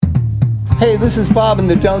Hey, this is Bob in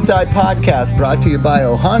the Don't Die podcast, brought to you by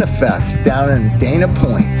Ohana Fest down in Dana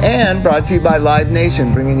Point, and brought to you by Live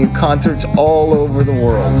Nation, bringing you concerts all over the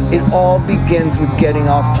world. It all begins with getting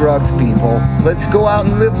off drugs, people. Let's go out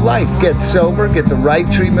and live life. Get sober, get the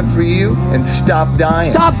right treatment for you, and stop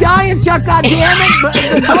dying. Stop dying, Chuck, goddammit!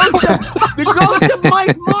 The ghost of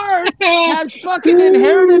Mike Martt has fucking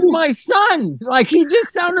inherited my son. Like, he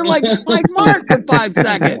just sounded like Mike Martt for 5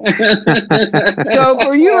 seconds. So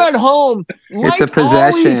for you at home, Mike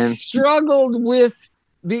always struggled with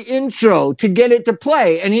the intro to get it to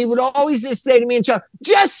play, and he would always just say to me and Chuck,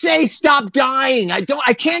 "Just say stop dying. I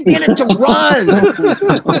can't get it to run."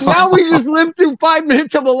 Now we just lived through 5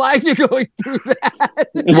 minutes of a life going through that.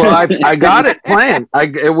 Well, I got it playing.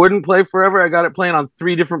 It wouldn't play forever. I got it playing on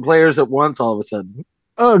 3 different players at once. All of a sudden.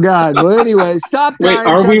 Oh God. Well, anyway, stop dying.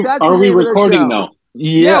 Wait, Chuck. are we recording now?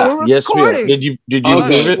 Yeah, we're yes, we are. recording. Did you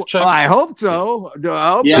move it, Chuck? Well, I hope so.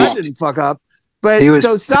 I hope that didn't fuck up. But he was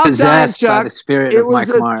so stop dying, Chuck. By the spirit it of was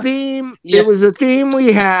Mike a Martt. theme. Yeah. It was a theme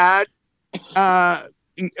we had. Because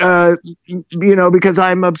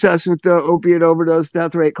I'm obsessed with the opiate overdose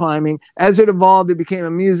death rate climbing. As it evolved, it became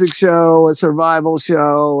a music show, a survival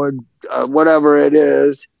show, whatever it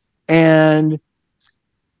is, and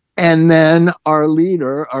then our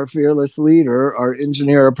leader, our fearless leader, our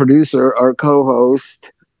engineer, our producer, our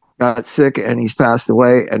co-host got sick and he's passed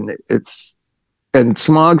away. And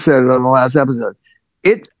Smog said it on the last episode.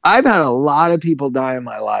 I've had a lot of people die in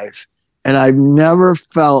my life, and I've never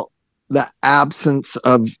felt the absence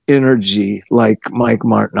of energy like Mike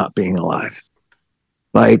Martt not being alive.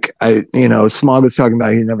 Like Smog was talking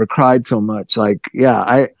about he never cried so much. Like,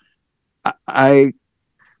 yeah,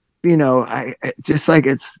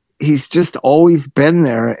 he's just always been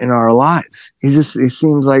there in our lives. He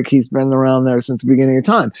seems like he's been around there since the beginning of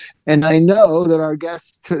time. And I know that our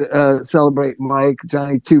guest to celebrate Mike,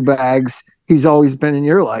 Jonny Two Bags, he's always been in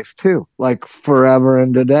your life too, like forever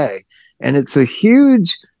and today. And it's a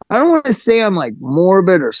huge, I don't want to say I'm like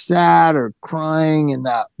morbid or sad or crying in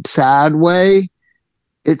that sad way.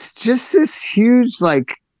 It's just this huge,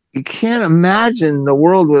 like, you can't imagine the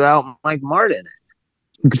world without Mike Martt in it.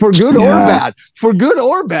 For good or bad. For good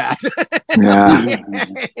or bad. Yeah.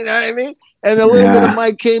 You know what I mean? And a little bit of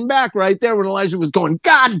Mike came back right there when Elijah was going,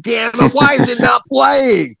 "God damn it, why is it not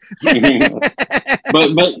playing?" but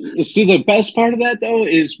see, the best part of that though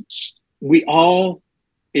is we all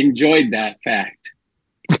enjoyed that fact.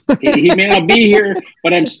 He may not be here,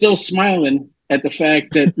 but I'm still smiling at the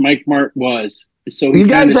fact that Mike Martt was. So you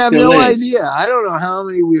guys have no idea. I don't know how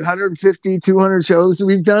many 150, 200 shows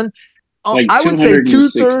we've done. Like I would say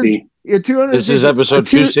 2/3. Yeah, 200. This is episode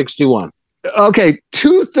 261. Okay,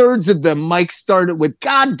 2/3 of them Mike started with,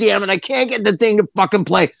 "God damn it, I can't get the thing to fucking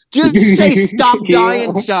play. Just say stop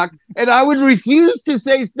dying, Chuck." And I would refuse to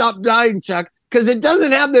say stop dying, Chuck, because it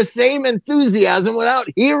doesn't have the same enthusiasm without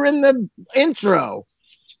hearing the intro.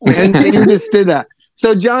 And you just did that.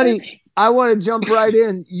 So Jonny, I want to jump right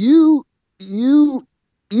in. You've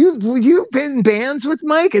been in bands with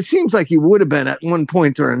Mike? It seems like you would have been at one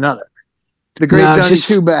point or another. The great Jonny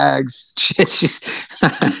Two Bags.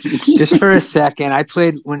 Just for a second, I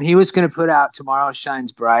played when he was going to put out Tomorrow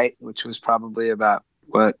Shines Bright, which was probably about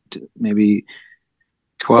maybe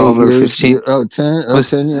 12 or 15.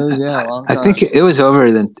 10 years. Yeah, long time. I think it was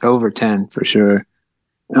over 10 for sure.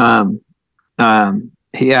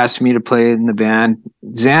 He asked me to play in the band.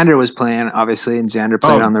 Xander was playing, obviously, and Xander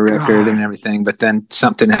played on the record and everything. But then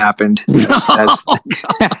something happened,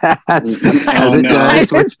 as it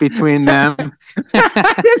does between them.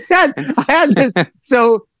 I had this.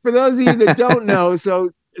 So, for those of you that don't know,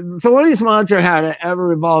 Thelonious Monster had an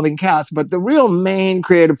ever-evolving cast, but the real main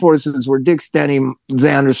creative forces were Dick Stenny,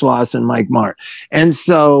 Xander Schloss, and Mike Martt. And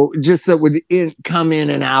so just that would come in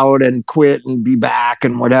and out and quit and be back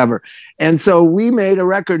and whatever. And so we made a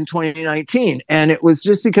record in 2019, and it was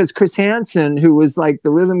just because Chris Hansen, who was like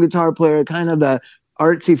the rhythm guitar player, kind of the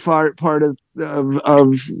artsy part of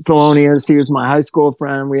Thelonious. He was my high school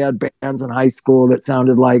friend. We had bands in high school that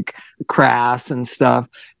sounded like Crass and stuff.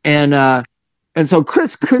 And so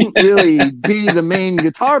Chris couldn't really be the main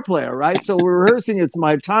guitar player, right? So we're rehearsing. It's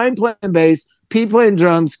my time playing bass, Pete playing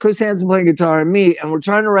drums, Chris Hansen playing guitar, and me. And we're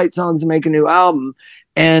trying to write songs and make a new album.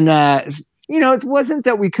 And, it wasn't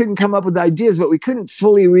that we couldn't come up with ideas, but we couldn't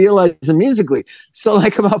fully realize them musically. So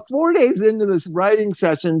like about 4 days into this writing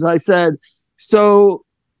sessions, I said, "So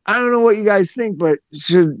I don't know what you guys think, but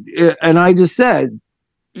and I just said,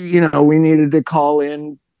 we needed to call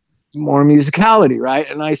in more musicality, right?"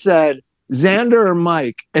 And I said, "Xander or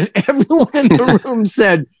Mike?" And everyone in the room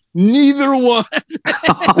said, Neither one.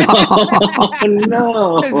 Oh,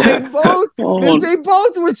 no. They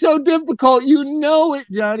both were so difficult. You know it,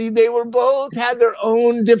 Johnny. They were both had their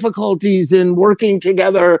own difficulties in working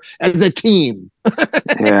together as a team.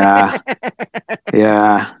 Yeah.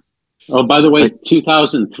 Oh, by the way,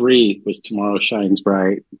 2003 was Tomorrow Shines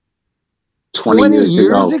Bright. 20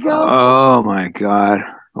 years ago? Oh my God.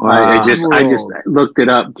 Wow. I just looked it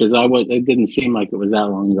up because it didn't seem like it was that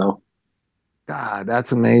long ago. God,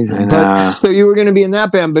 that's amazing. But so you were going to be in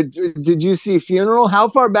that band, but did you see Funeral? How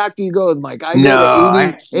far back do you go with Mike? I go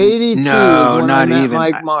to 82 is when I met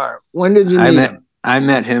Mike Martt. When did you meet him? I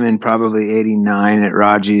met him in probably 89 at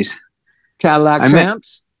Raji's. Cadillac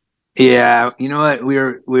Tramps? Yeah. You know what?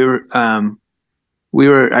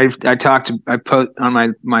 I put on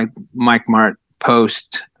my Mike Martt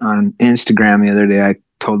post on Instagram the other day. I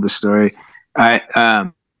told the story.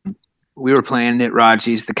 We were playing at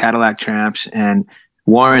Raji's, the Cadillac Tramps, and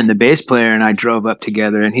Warren, the bass player, and I drove up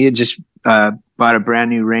together, and he had just bought a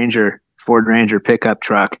brand new Ford Ranger pickup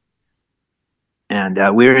truck. And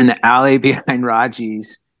we were in the alley behind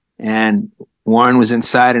Raji's, and Warren was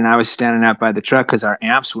inside, and I was standing out by the truck because our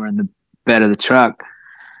amps were in the bed of the truck.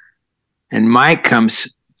 And Mike comes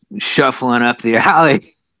shuffling up the alley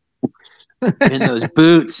in those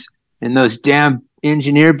boots, in those damn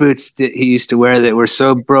engineer boots that he used to wear that were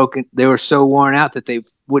so broken, they were so worn out that they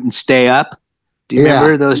wouldn't stay up. Do you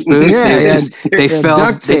remember those boots? Yeah, they fell.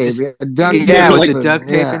 Duct tape. With like the duct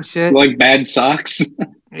tape and shit. Like bad socks.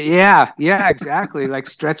 Yeah, exactly. Like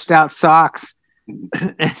stretched out socks.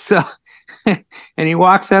 And so, and he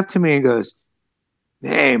walks up to me and goes,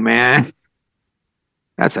 "Hey, man,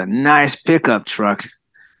 that's a nice pickup truck.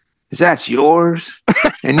 Is that yours?"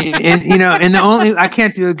 And the only, I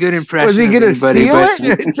can't do a good impression. Was he going to steal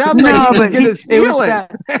it? It sounds like he was going to steal it.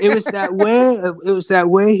 It was that way. It was that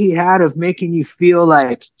way he had of making you feel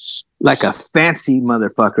like a fancy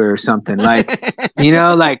motherfucker or something. Like,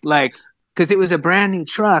 because it was a brand new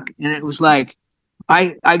truck, and it was like,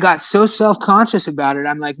 I got so self-conscious about it.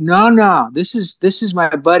 I'm like, no, this is my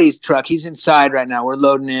buddy's truck. He's inside right now. We're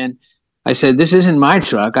loading in. I said, this isn't my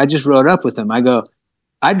truck. I just rode up with him. I go,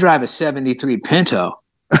 I drive a 73 Pinto.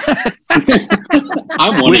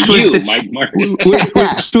 I'm one of you, Mike Martt.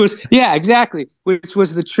 Which was exactly. Which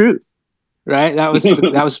was the truth, right? That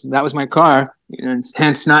was my car.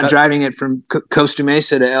 Hence not driving it from Costa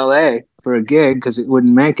Mesa to L.A. for a gig because it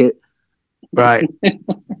wouldn't make it. Right.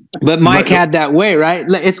 But Mike had that way, right?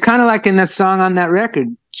 It's kind of like in that song on that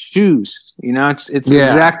record, Shoes. It's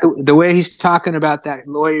exactly the way he's talking about that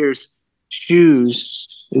lawyer's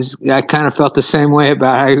shoes. I kind of felt the same way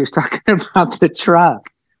about how he was talking about the truck.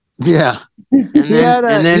 Yeah. He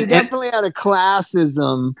definitely had a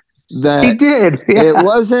classism that he did. Yeah.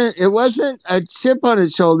 It wasn't a chip on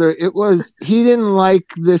his shoulder. It was, he didn't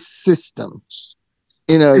like this system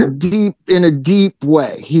in a deep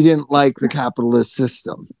way. He didn't like the capitalist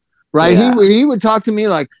system. Right. Yeah. He would talk to me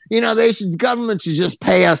like, the government should just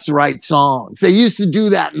pay us to write songs. They used to do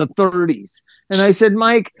that in the 30s. And I said,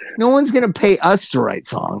 Mike, no one's going to pay us to write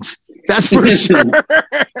songs. That's for sure.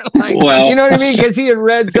 Well, you know what I mean? Because he had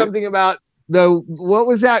read something about what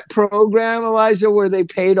was that program, Elijah, where they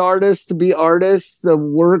paid artists to be artists, the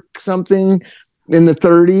work something in the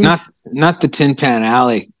 30s? Not the Tin Pan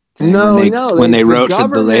Alley. No. When they wrote for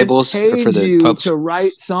the labels paid or for the you pubs. to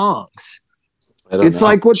write songs. It's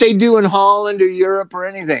like what they do in Holland or Europe or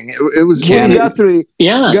anything. It was Woody Guthrie.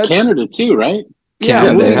 Yeah, Canada too, right?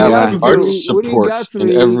 Yeah, they have art support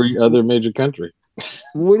in every other major country.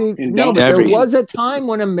 But there was a time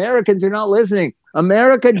when Americans are not listening.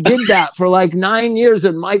 America did that for like 9 years,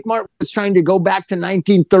 and Mike Martt was trying to go back to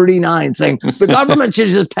 1939, saying the government should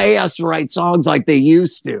just pay us to write songs like they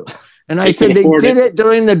used to. And I said they did it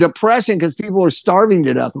during the Depression because people were starving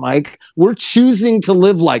to death, Mike. We're choosing to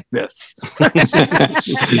live like this. and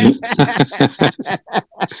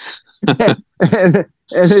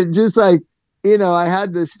it just like, I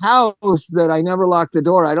had this house that I never locked the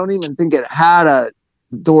door. I don't even think it had a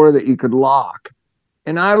door that you could lock.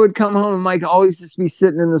 And I would come home and Mike always just be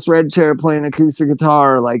sitting in this red chair playing acoustic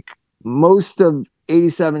guitar like most of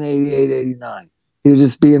 87, 88, 89. He would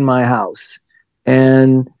just be in my house.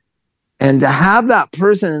 And to have that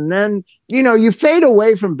person, and then, you fade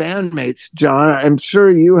away from bandmates, John. I'm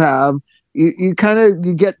sure you have. You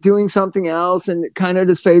get doing something else and it kind of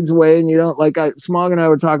just fades away, and you don't Smog and I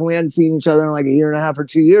were talking, we hadn't seen each other in like a year and a half or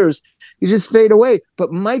 2 years. You just fade away.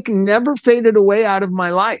 But Mike never faded away out of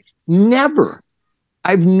my life. Never.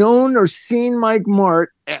 I've known or seen Mike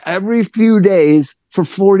Martt every few days for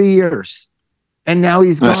 40 years. And now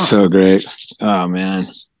he's gone. That's so great. Oh man.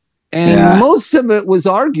 And most of it was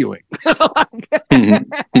arguing.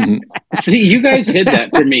 See, you guys hid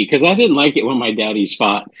that from me because I didn't like it when my daddies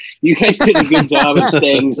fought. You guys did a good job of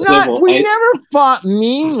staying civil. We never fought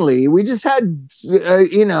meanly. We just had,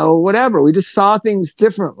 whatever. We just saw things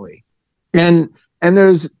differently. And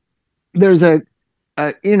there's a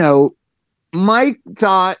Mike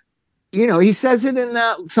thought, he says it in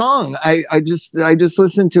that song. I just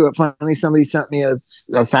listened to it. Finally, somebody sent me a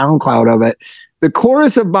SoundCloud of it. The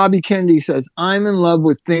chorus of Bobby Kennedy says, "I'm in love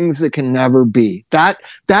with things that can never be." That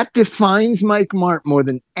defines Mike Martt more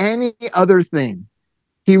than any other thing.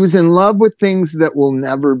 He was in love with things that will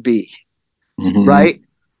never be. Mm-hmm. Right.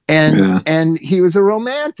 And he was a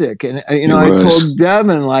romantic. And, I told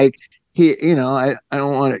Devin, like, I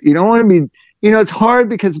don't want to, you don't want to be, it's hard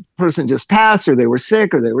because a person just passed or they were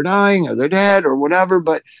sick or they were dying or they're dead or whatever.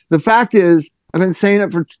 But the fact is, I've been saying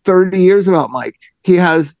it for 30 years about Mike. He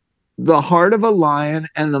has the heart of a lion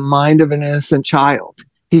and the mind of an innocent child.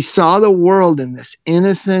 He saw the world in this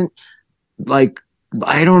innocent, like,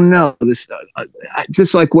 I don't know, this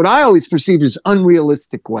just like what I always perceived as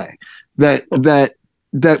unrealistic way that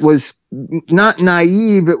was not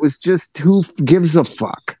naive. It was just, who gives a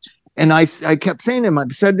fuck? And I kept saying to him,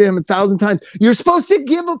 I've said to him 1,000 times, you're supposed to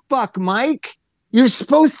give a fuck, Mike. You're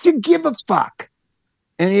supposed to give a fuck.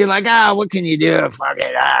 And you're like, what can you do? Fuck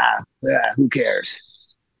it. Who cares?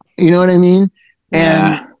 You know what I mean?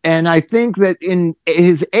 And I think that in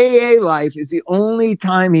his AA life is the only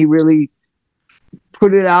time he really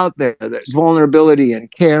put it out there, that vulnerability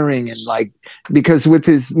and caring, and like, because with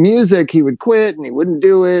his music, he would quit and he wouldn't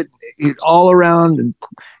do it. He'd all around, and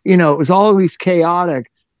it was always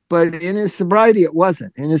chaotic. But in his sobriety, it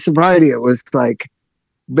wasn't. In his sobriety, it was like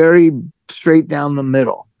very straight down the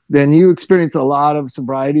middle. Then you experienced a lot of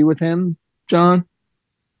sobriety with him, John?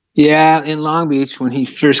 Yeah, in Long Beach when he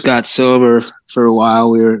first got sober for a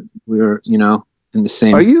while, we were in the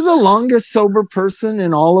same. Are you the longest sober person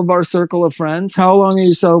in all of our circle of friends? How long are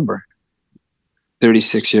you sober?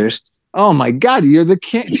 36 years. Oh my God, you're the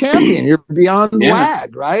champion. You're beyond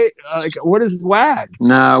WAG, right? Like, what is WAG?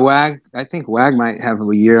 No, WAG. I think WAG might have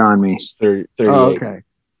a year on me. 38. Oh, okay.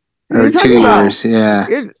 Or 2 years.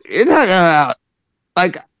 Yeah.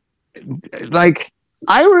 Like.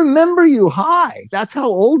 I remember you high. That's how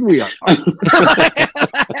old we are.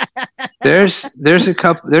 There's a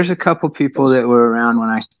couple people that were around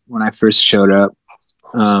when I first showed up,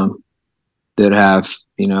 that have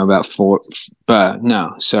about 4.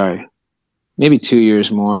 Maybe 2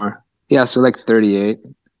 years more. Yeah, so like 38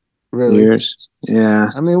 years. Yeah.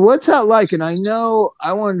 I mean, what's that like? And I know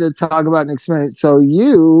I wanted to talk about an experience. So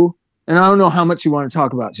you. And I don't know how much you want to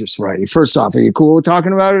talk about your sobriety. First off, are you cool with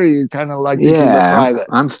talking about it, or you kind of like to keep it private?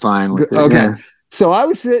 I'm fine with it. Okay. Yeah. So I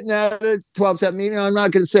was sitting at a 12-step meeting. I'm not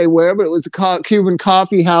going to say where, but it was a Cuban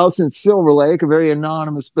coffee house in Silver Lake, a very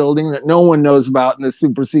anonymous building that no one knows about in this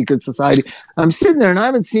super secret society. I'm sitting there, and I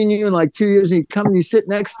haven't seen you in like 2 years, and you come and you sit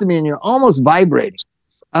next to me, and you're almost vibrating.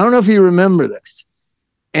 I don't know if you remember this.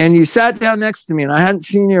 And you sat down next to me, and I hadn't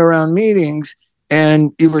seen you around meetings.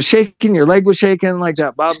 And you were shaking, your leg was shaking like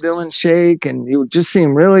that Bob Dylan shake, and you just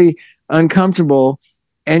seemed really uncomfortable.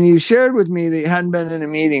 And you shared with me that you hadn't been in a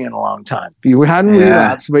meeting in a long time. You hadn't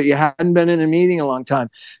relapsed, but you hadn't been in a meeting in a long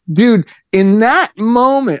time. Dude, in that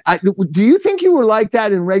moment, do you think you were like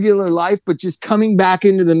that in regular life, but just coming back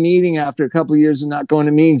into the meeting after a couple of years of not going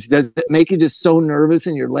to meetings, does it make you just so nervous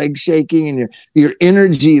and your legs shaking and your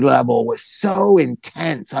energy level was so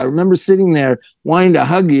intense? I remember sitting there wanting to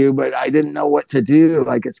hug you, but I didn't know what to do.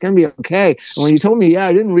 Like, it's going to be okay. And when you told me,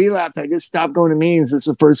 I didn't relapse, I just stopped going to meetings. This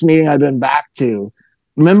is the first meeting I've been back to.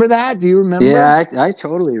 Remember that? Do you remember? Yeah, I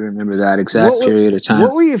totally remember that exact period of time.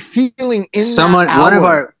 What were you feeling in that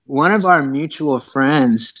hour? One of our mutual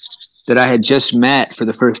friends that I had just met for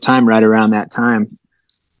the first time right around that time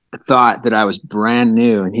thought that I was brand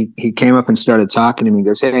new, and he came up and started talking to me. He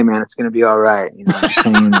goes, "Hey man, it's going to be all right. Just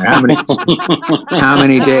hang in there. How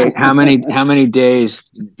many days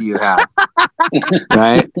do you have?"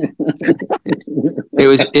 Right?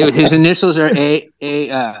 His initials are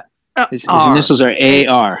His initials are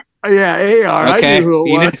AR. Yeah, AR. Okay. I knew who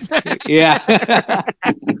it was. Yeah.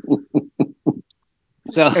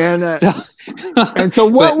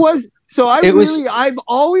 I've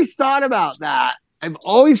always thought about that. I've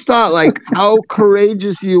always thought like how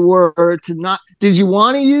courageous you were to not. Did you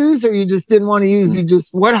want to use, or you just didn't want to use?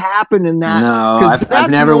 What happened in that? No, I've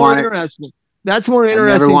never wanted. That's more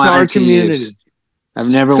interesting to our community. I've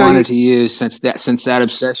never wanted to use since that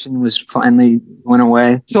obsession was finally went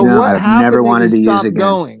away. So what happened? Never wanted to use again.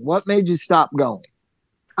 Going. What made you stop going?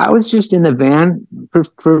 I was just in the van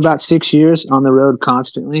for about 6 years on the road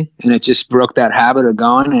constantly. And it just broke that habit of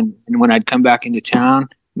going. And when I'd come back into town,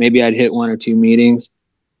 maybe I'd hit 1 or 2 meetings.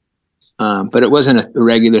 But it wasn't a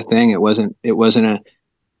regular thing. It wasn't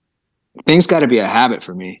things got to be a habit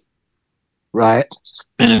for me. Right.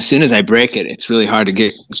 And as soon as I break it, it's really hard to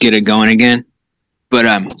get it going again.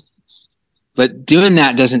 But doing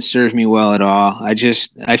that doesn't serve me well at all.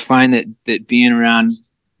 I find that being around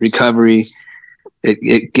recovery,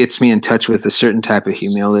 it gets me in touch with a certain type of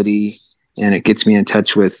humility, and it gets me in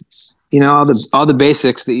touch with, all the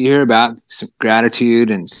basics that you hear about, some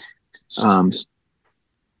gratitude, and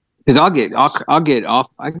because I'll get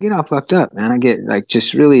all fucked up, man. I get like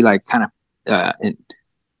just really like kind of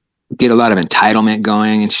get a lot of entitlement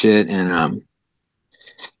going and shit, and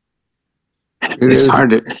it's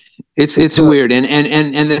hard to. It's weird, and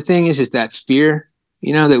the thing is that fear,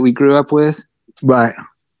 that we grew up with, right?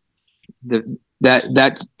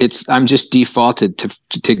 I'm just defaulted to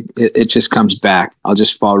it just comes back. I'll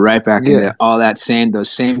just fall right back into all those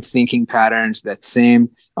same thinking patterns,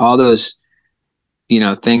 all those,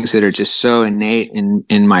 things that are just so innate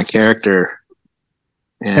in my character.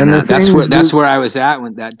 And that's where I was at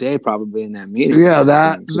that day, probably in that meeting. Yeah,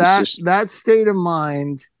 that state of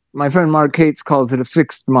mind. My friend Mark Cates calls it a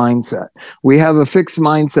fixed mindset. We have a fixed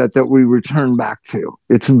mindset that we return back to.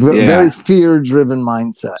 It's a very fear-driven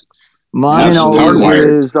mindset. Mine always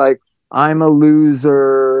is like, I'm a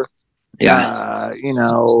loser. Yeah.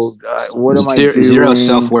 What am I doing? Zero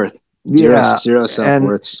self-worth. Yeah. Zero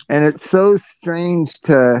self-worth. And it's so strange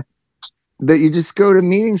that you just go to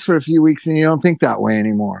meetings for a few weeks and you don't think that way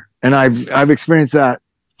anymore. And I've experienced that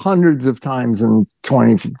hundreds of times in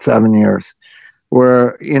 27 years.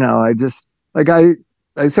 Where,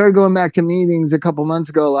 I started going back to meetings a couple months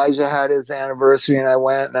ago. Elijah had his anniversary and I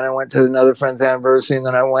went, then I went to another friend's anniversary, and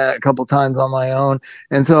then I went a couple times on my own.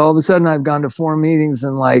 And so all of a sudden I've gone to 4 meetings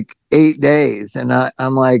in like 8 days. And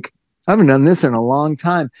I'm like, I haven't done this in a long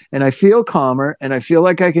time. And I feel calmer and I feel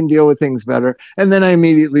like I can deal with things better. And then I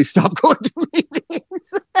immediately stop going to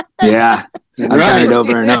meetings. Yeah. I've done it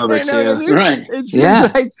over and over too. I mean? Right.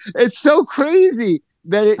 It's so crazy.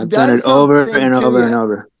 I've done it over and over and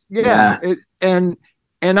over. Yeah. And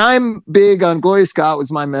I'm big on Gloria Scott was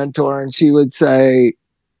my mentor, and she would say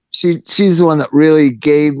she's the one that really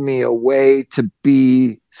gave me a way to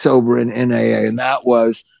be sober in AA. And that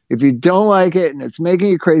was, if you don't like it and it's making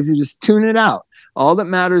you crazy, just tune it out. All that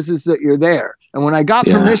matters is that you're there. And when I got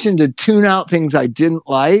permission to tune out things I didn't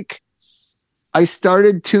like, I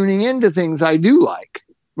started tuning into things I do like.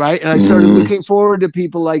 Right. And I started looking forward to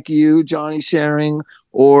people like you, Jonny, sharing,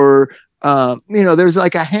 or, there's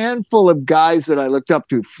like a handful of guys that I looked up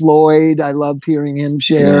to. Floyd, I loved hearing him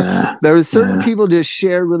share. Yeah. There were certain people just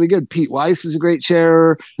shared really good. Pete Weiss was a great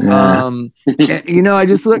sharer. Yeah.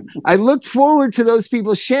 I looked forward to those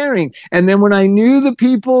people sharing. And then when I knew the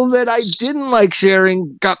people that I didn't like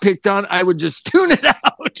sharing got picked on, I would just tune it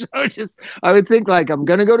out. I would think like, I'm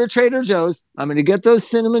going to go to Trader Joe's. I'm going to get those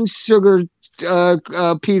cinnamon sugar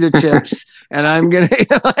pita chips, and I'm gonna,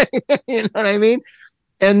 you know what I mean?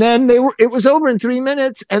 And then it was over in 3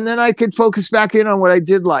 minutes, and then I could focus back in on what I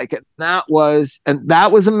did like. And that was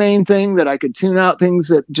a main thing, that I could tune out things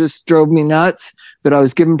that just drove me nuts. But I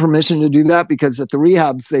was given permission to do that because at the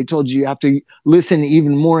rehabs they told you have to listen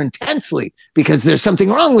even more intensely because there's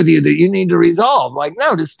something wrong with you that you need to resolve. Like,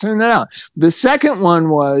 no, just turn it out. The second one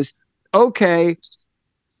was, okay,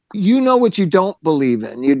 you know what you don't believe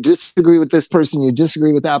in. You disagree with this person. You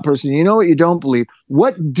disagree with that person. You know what you don't believe.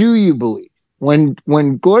 What do you believe?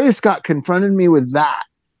 When Gloria Scott confronted me with that,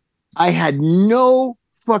 I had no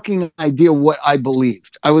fucking idea what I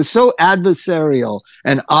believed. I was so adversarial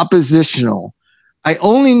and oppositional. I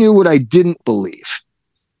only knew what I didn't believe.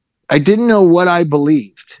 I didn't know what I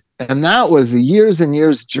believed. And that was a years and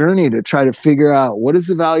years journey to try to figure out, what is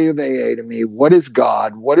the value of AA to me? What is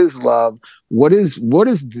God? What is love? What is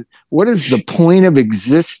the point of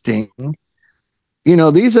existing?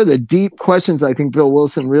 These are the deep questions I think Bill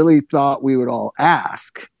Wilson really thought we would all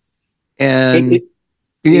ask. And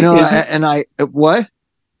what?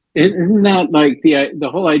 Isn't that like the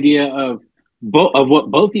whole idea of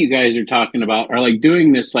what both of you guys are talking about, are like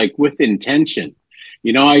doing this like with intention?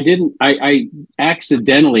 I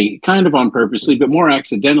accidentally, kind of on purposely, but more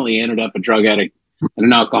accidentally, ended up a drug addict and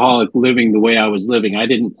an alcoholic, living the way I was living. I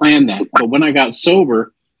didn't plan that. But when I got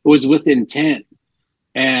sober, it was with intent.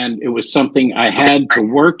 And it was something I had to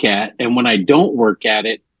work at. And when I don't work at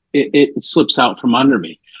it, it slips out from under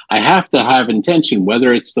me. I have to have intention,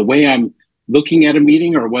 whether it's the way I'm looking at a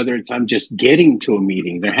meeting or whether it's I'm just getting to a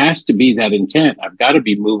meeting. There has to be that intent. I've got to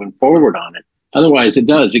be moving forward on it. Otherwise, it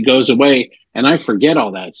goes away. And I forget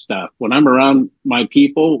all that stuff. When I'm around my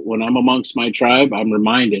people, when I'm amongst my tribe, I'm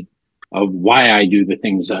reminded of why I do the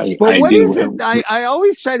things I what do. Is it? I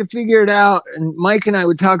always try to figure it out, and Mike and I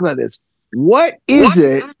would talk about this. What is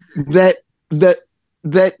it that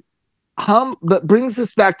brings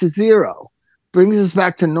us back to zero, brings us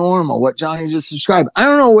back to normal, what Jonny just described? I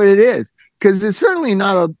don't know what it is, because it's certainly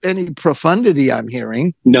not any profundity I'm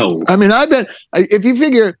hearing. No. I mean, if you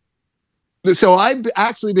figure... So I've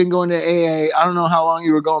actually been going to AA. I don't know how long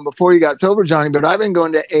you were going before you got sober, Jonny, but I've been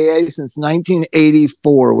going to AA since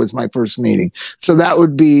 1984 was my first meeting. So that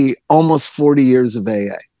would be almost 40 years of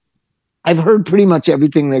AA. I've heard pretty much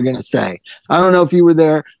everything they're going to say. I don't know if you were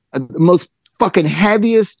there. The most fucking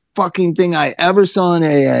heaviest fucking thing I ever saw in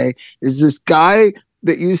AA is this guy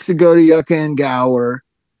that used to go to Yucca and Gower.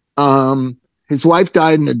 His wife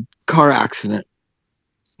died in a car accident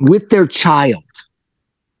with their child.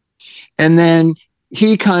 And then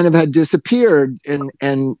he kind of had disappeared, and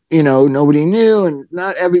nobody knew, and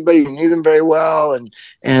not everybody knew them very well,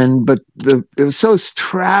 but it was so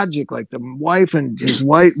tragic. Like the wife and his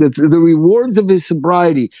wife, the rewards of his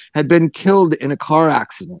sobriety had been killed in a car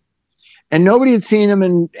accident, and nobody had seen him,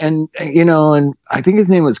 and I think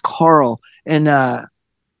his name was Carl, and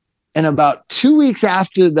about 2 weeks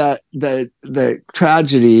after the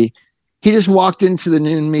tragedy, he just walked into the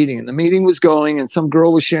noon meeting, and the meeting was going, and some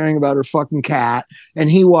girl was sharing about her fucking cat.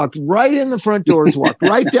 And he walked right in the front doors, walked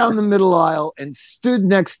right down the middle aisle, and stood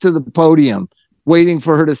next to the podium waiting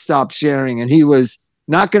for her to stop sharing. And he was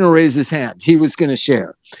not going to raise his hand. He was going to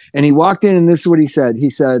share. And he walked in, and this is what he said.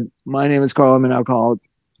 He said, "My name is Carl. I'm an alcoholic.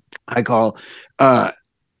 Hi, Carl.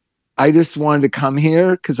 I just wanted to come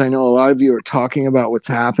here because I know a lot of you are talking about what's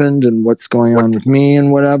happened and what's going on with me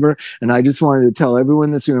and whatever. And I just wanted to tell everyone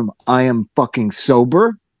in this room, I am fucking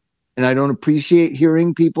sober. And I don't appreciate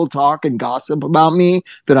hearing people talk and gossip about me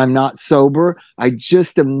that I'm not sober. I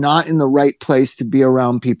just am not in the right place to be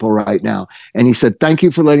around people right now." And he said, "Thank you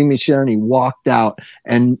for letting me share." And he walked out.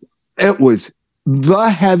 And it was the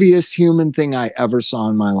heaviest human thing I ever saw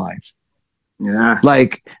in my life. Yeah.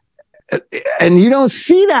 Like... And you don't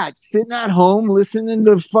see that sitting at home listening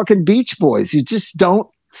to fucking Beach Boys. You just don't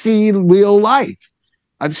see real life.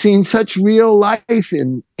 I've seen such real life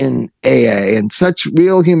in AA and such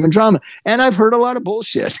real human drama. And I've heard a lot of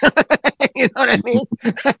bullshit. You know what I mean?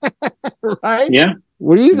 Right? Yeah.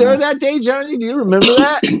 Were you there that day, Jonny? Do you remember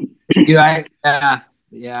that?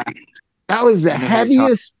 Yeah. That was the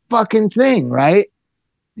heaviest fucking thing, right?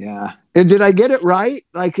 Yeah. And did I get it right?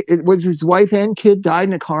 Like, it was his wife and kid died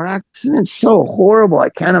in a car accident. It's so horrible. I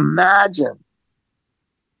can't imagine.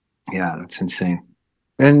 Yeah, that's insane.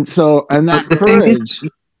 And so, and that courage.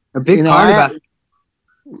 A big part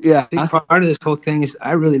yeah. Big part of this whole thing is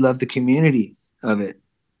I really love the community of it.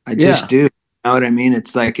 I just do. You know what I mean?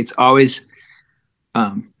 It's like it's always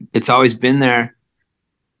been there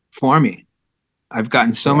for me. I've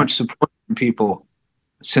gotten so much support from people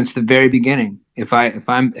since the very beginning. If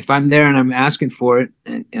I'm there and I'm asking for it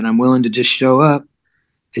and I'm willing to just show up,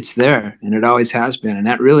 it's there, and it always has been. And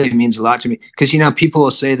that really means a lot to me, because people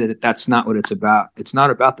will say that that's not what it's about. It's not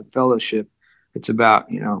about the fellowship. It's about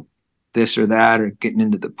this or that, or getting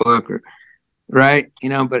into the book, or right.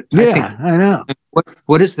 But I know.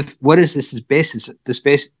 What is this is based?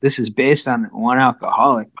 This is based on one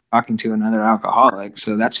alcoholic talking to another alcoholic.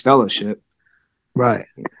 So that's fellowship. Right.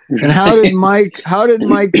 And how did Mike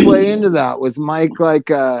play into that? Was Mike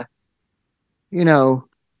like, I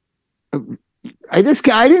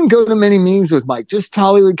didn't go to many meetings with Mike, just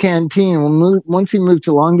Hollywood Canteen. Once he moved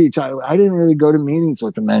to Long Beach, I didn't really go to meetings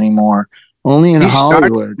with him anymore. Only in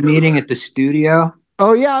Hollywood. Meeting at the studio.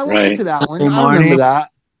 Oh yeah, I went to that one. I remember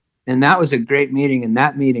that. And that was a great meeting. And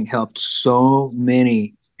that meeting helped so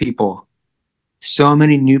many people. So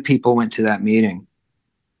many new people went to that meeting.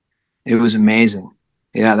 It was amazing.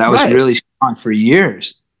 Yeah, that was really strong for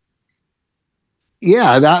years.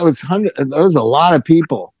 Yeah, that was a lot of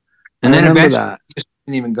people. And then eventually he just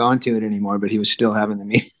didn't even go into it anymore, but he was still having the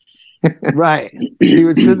meeting. Right. He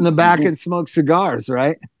would sit in the back and smoke cigars,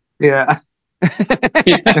 right? Yeah.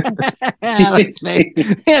 He'd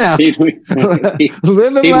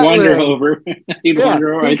wander over. He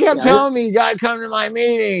kept telling me, "You got to come to my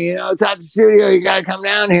meeting. It's at the studio. You got to come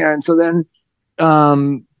down here." And so then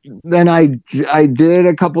I did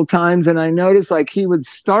a couple times, and I noticed like he would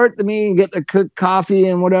start the meeting, get the cook coffee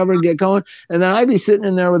and whatever, get going, and then I'd be sitting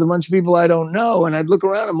in there with a bunch of people I don't know, and I'd look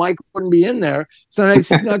around and Mike wouldn't be in there, so I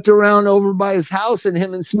snuck around over by his house, and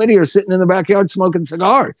him and Smitty are sitting in the backyard smoking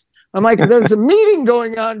cigars. I'm like, there's a meeting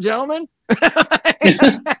going on, gentlemen.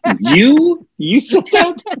 You said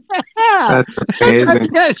that? That's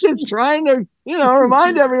amazing. Just trying to,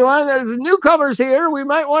 remind everyone there's newcomers here. We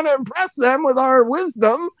might want to impress them with our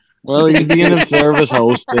wisdom. Well, he's being of service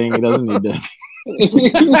hosting. He doesn't need to.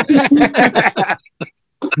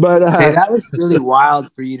 But hey, that was really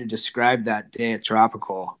wild for you to describe that day at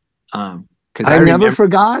Tropical. Because I never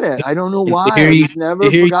forgot it. I don't know why. I just never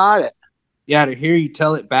forgot it. Yeah, to hear you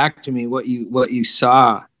tell it back to me, what you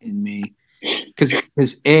saw in me. Because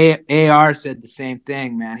AR said the same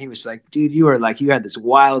thing, man. He was like, dude, you had this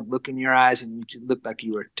wild look in your eyes and you looked like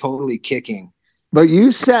you were totally kicking. But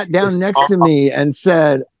you sat down next to me and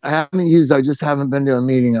said, I just haven't been to a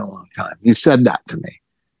meeting in a long time. You said that to me.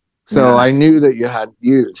 So I knew that you had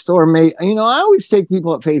used, or I always take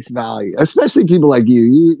people at face value, especially people like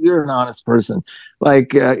you. You're an honest person.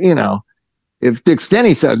 Like, if Dick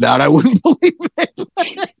Stenny said that, I wouldn't believe it.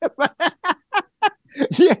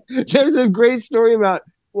 Yeah, there's a great story about,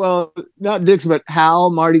 well, not Dick's, but Hal,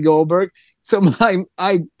 Marty Goldberg. So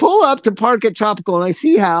I pull up to park at Tropical and I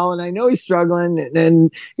see Hal and I know he's struggling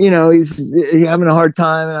and he's having a hard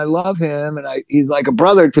time and I love him and he's like a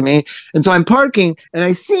brother to me. And so I'm parking and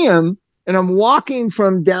I see him and I'm walking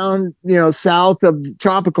from down, south of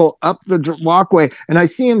Tropical up the walkway and I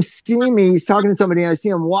see him see me. He's talking to somebody and I see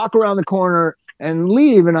him walk around the corner and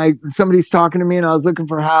leave. And somebody's talking to me and I was looking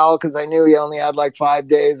for Hal because I knew he only had like 5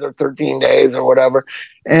 days or 13 days or whatever.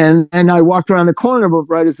 And I walked around the corner, but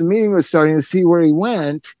right as the meeting was starting to see where he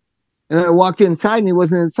went. And I walked inside and he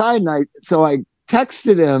wasn't inside. So I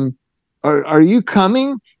texted him, are you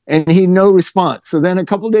coming? And he no response. So then a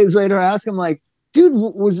couple of days later, I asked him like, dude,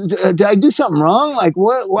 did I do something wrong? Like,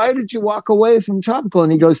 why did you walk away from Tropical?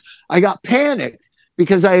 And he goes, I got panicked.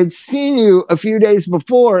 Because I had seen you a few days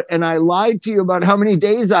before and I lied to you about how many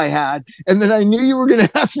days I had. And then I knew you were going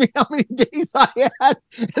to ask me how many days I had.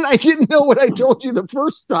 And I didn't know what I told you the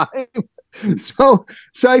first time. So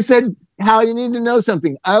I said, Hal, you need to know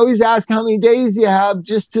something. I always ask how many days you have,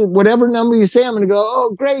 just to whatever number you say, I'm going to go,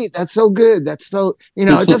 oh, great. That's so good. That's so,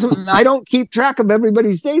 it doesn't, I don't keep track of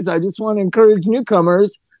everybody's days. I just want to encourage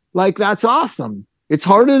newcomers. Like, that's awesome. It's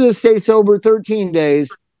harder to stay sober 13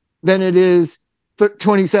 days than it is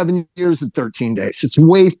 27 years and 13 days. It's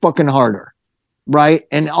way fucking harder. Right.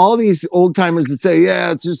 And all these old timers that say,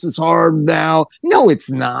 yeah, it's just as hard now. No, it's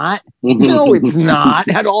not. No, it's not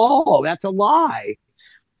at all. That's a lie.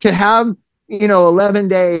 To have, 11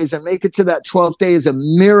 days and make it to that 12th day is a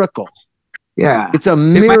miracle. Yeah. It's a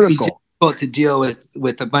miracle. It might be difficult to deal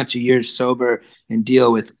with a bunch of years sober and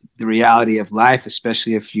deal with the reality of life,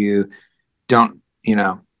 especially if you don't,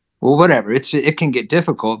 well, whatever. It can get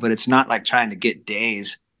difficult, but it's not like trying to get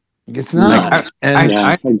days. It's not.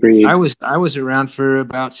 I agree. I was around for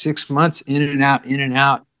about 6 months, in and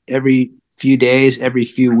out, every few days, every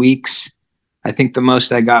few weeks. I think the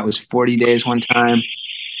most I got was 40 days one time,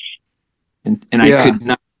 and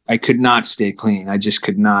I could not stay clean. I just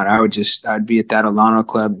could not. I'd be at that Alano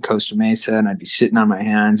Club in Costa Mesa, and I'd be sitting on my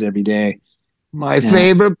hands every day. My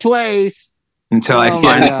favorite place. Until I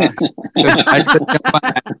finally, I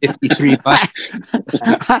put 53 bucks.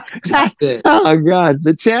 Oh God,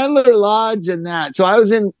 the Chandler Lodge and that. So I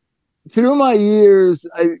was through my years,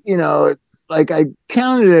 I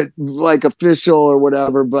counted it like official or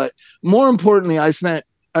whatever, but more importantly, I spent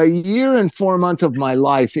a year and 4 months of my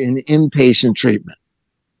life in inpatient treatment.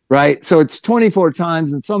 Right. So it's 24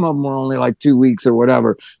 times and some of them were only like 2 weeks or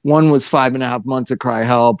whatever. One was 5.5 months of cry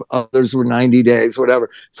help. Others were 90 days, whatever.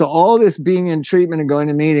 So all this being in treatment and going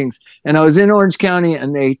to meetings. And I was in Orange County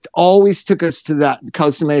and they always took us to that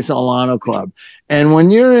Costa Mesa Alano Club. And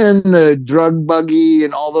when you're in the drug buggy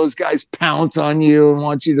and all those guys pounce on you and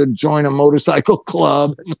want you to join a motorcycle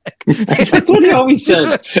club. That's what he always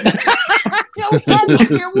said.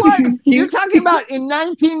 It was. You're talking about in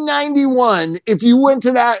 1991. If you went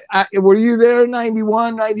to that, were you there in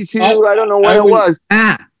 91, 92? I don't know when it was.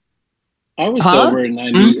 I was sober in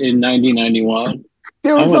 1991.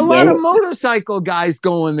 There was a lot of motorcycle guys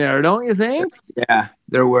going there, don't you think? Yeah,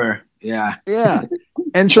 there were. Yeah.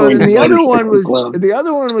 And so then the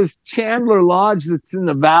other one was Chandler Lodge, that's in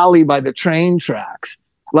the valley by the train tracks.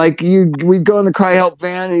 Like we'd go in the cry help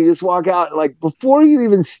van and you just walk out, like before you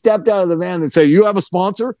even stepped out of the van, they'd say, you have a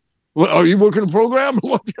sponsor? What, are you working a program?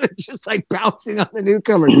 Just like bouncing on the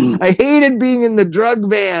newcomers. I hated being in the drug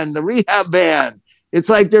van, the rehab van. It's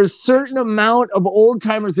like there's certain amount of old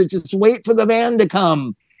timers that just wait for the van to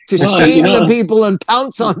come to shame the people and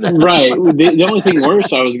pounce on them. Right. The only thing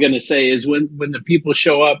worse I was going to say is when the people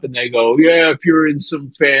show up and they go, yeah, if you're in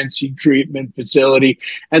some fancy treatment facility,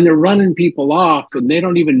 and they're running people off and they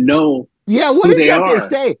don't even know. Yeah, what is that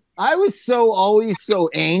they say? I was always so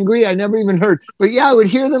angry. I never even heard, but yeah, I would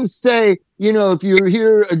hear them say, if you're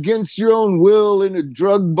here against your own will in a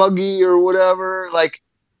drug buggy or whatever, like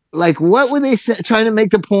what were they trying to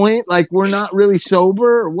make the point? Like we're not really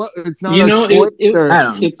sober, or what? It's not our choice.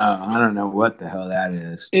 I don't know what the hell that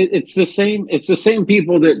is. It's the same. It's the same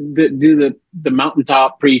people that do the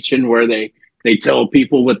mountaintop preaching where they tell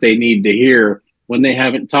people what they need to hear when they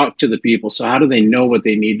haven't talked to the people. So how do they know what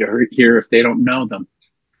they need to hear if they don't know them?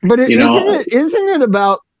 But isn't it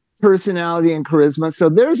about personality and charisma? So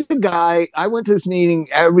there's a guy, I went to this meeting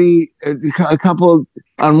on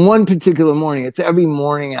one particular morning. It's every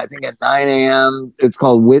morning, I think at 9 a.m. It's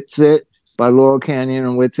called Witsit by Laurel Canyon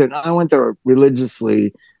and Witsit. I went there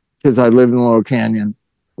religiously because I lived in Laurel Canyon.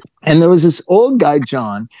 And there was this old guy,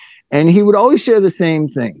 John, and he would always share the same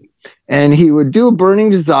thing. And he would do a burning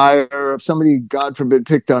desire. If somebody, God forbid,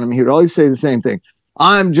 picked on him, he would always say the same thing.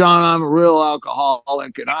 I'm John, I'm a real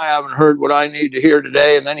alcoholic, and I haven't heard what I need to hear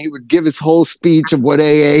today. And then he would give his whole speech of what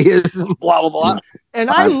AA is and blah, blah, blah. And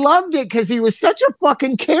I loved it because he was such a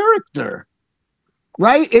fucking character,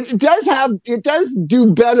 right? It does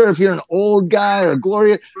do better if you're an old guy or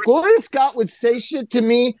Gloria. Gloria Scott would say shit to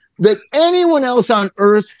me that anyone else on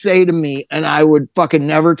earth say to me, and I would fucking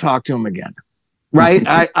never talk to him again, right?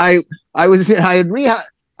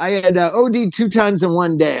 I had OD'd 2 times in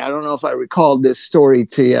one day. I don't know if I recalled this story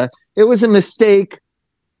to you. It was a mistake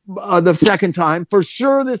the second time. For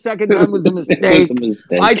sure, the second time was a mistake.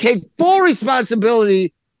 I take full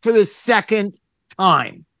responsibility for the second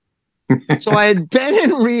time. So I had been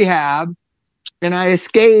in rehab, and I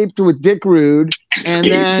escaped with Dick Rude. And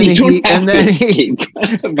then he by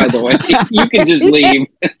the way, you can just leave.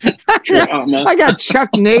 I got Chuck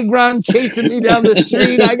Negron chasing me down the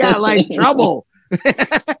street. I got like trouble.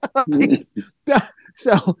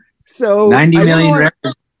 so 90 million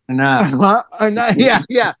records enough.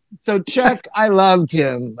 Yeah. So Chuck, I loved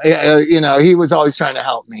him. He was always trying to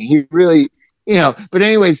help me. He really, but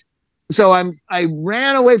anyways, so I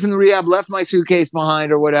ran away from the rehab, left my suitcase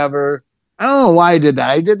behind or whatever. I don't know why I did that.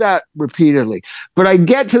 I did that repeatedly. But I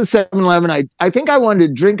get to the 7-Eleven. I think I wanted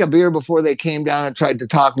to drink a beer before they came down and tried to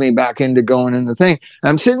talk me back into going in the thing. And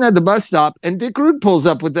I'm sitting at the bus stop, and Dick Rude pulls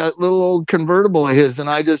up with that little old convertible of his, and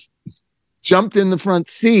I just jumped in the front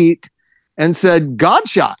seat and said, "God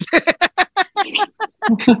shot."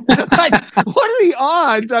 Like, what are the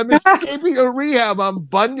odds? I'm escaping a rehab on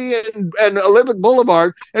Bundy and Olympic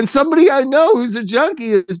Boulevard, and somebody I know who's a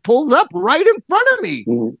junkie pulls up right in front of me.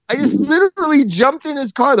 I just literally jumped in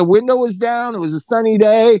his car. The window was down. It was a sunny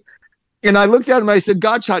day. And I looked at him. I said,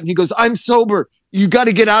 "God shot." And he goes, "I'm sober. You got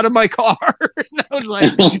to get out of my car." And I was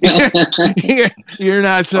like, you're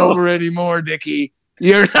not sober anymore, Dickie.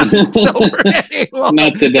 You're not sober anymore.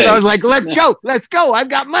 Not today. And I was like, let's go. I've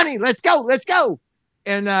got money. Let's go.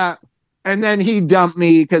 And then he dumped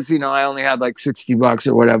me because, I only had like $60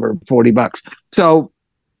 or whatever, $40. So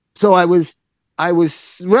I was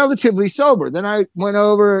relatively sober. Then I went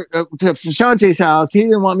over to Fashante's house. He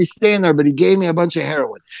didn't want me staying there, but he gave me a bunch of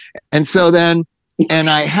heroin. And so then, and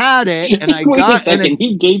I had it, and I Wait a second.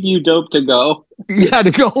 He gave you dope to go? Yeah, to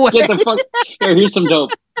go away. Get the fuck here's some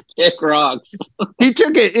dope. Kick rocks. He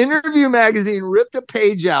took an Interview magazine, ripped a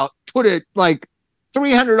page out, put it like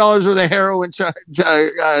 $300 worth of heroin,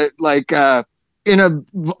 in a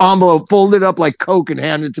envelope, folded up like Coke, and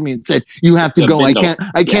handed it to me and said, "You have to go. I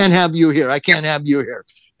can't have you here. I can't have you here."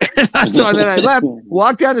 So then I left,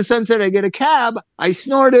 walked down to Sunset. I get a cab. I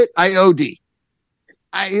snort it. I OD.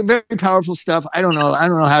 Very powerful stuff. I don't know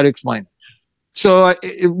how to explain it. So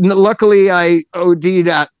luckily I OD'd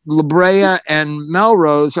at La Brea and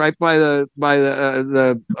Melrose, right by the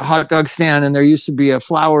hot dog stand, and there used to be a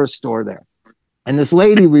flower store there. And this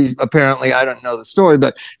lady, apparently, I don't know the story,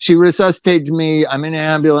 but she resuscitated me. I'm in an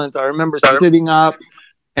ambulance. I remember sitting up,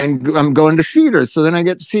 and I'm going to Cedars. So then I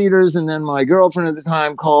get to Cedars, and then my girlfriend at the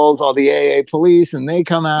time calls all the AA police, and they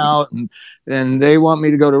come out, and then they want me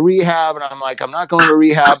to go to rehab. And I'm like, I'm not going to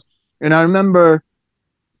rehab. And I remember,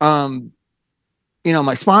 my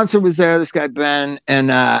sponsor was there, this guy, Ben,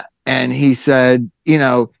 and he said,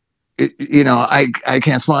 I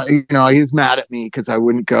can't sponsor, he's mad at me because I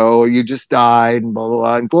wouldn't go. You just died and blah, blah,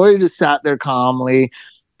 blah. And Gloria just sat there calmly.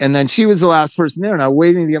 And then she was the last person there, and I was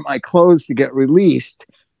waiting to get my clothes to get released.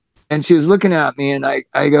 And she was looking at me, and I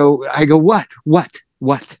go, what?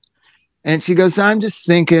 And she goes, I'm just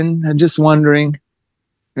thinking, I'm just wondering.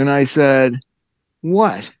 And I said,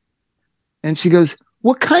 what? And she goes,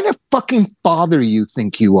 what kind of fucking father you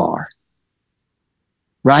think you are?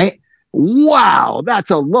 Right? Wow,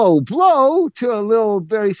 that's a low blow to a little,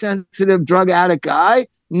 very sensitive drug addict guy.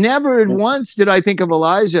 Never once did I think of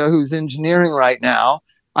Elijah, who's engineering right now,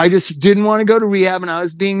 I just didn't want to go to rehab, and I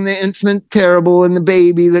was being the infant terrible and the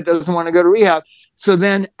baby that doesn't want to go to rehab. So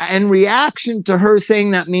then, in reaction to her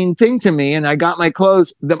saying that mean thing to me, and I got my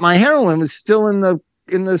clothes, that my heroin was still in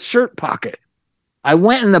the shirt pocket. I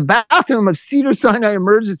went in the bathroom of Cedars-Sinai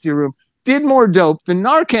emergency room, did more dope. The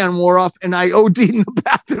Narcan wore off, and I OD'd in the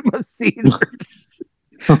bathroom of Cedars.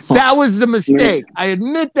 That was the mistake. I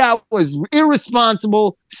admit that was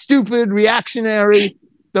irresponsible, stupid, reactionary.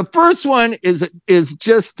 The first one is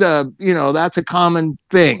just, that's a common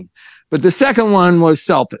thing. But the second one was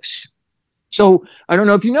selfish. So I don't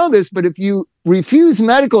know if you know this, but if you refuse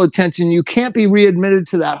medical attention, you can't be readmitted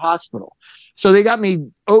to that hospital. So they got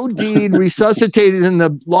me OD'd, resuscitated in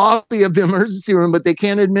the lobby of the emergency room, but they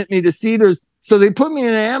can't admit me to Cedars. So they put me in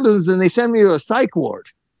an ambulance and they send me to a psych ward.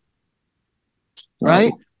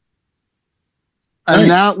 Right?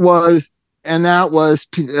 And that was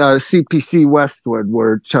CPC Westwood,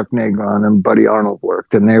 where Chuck Negron and Buddy Arnold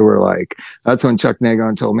worked. And they were like, that's when Chuck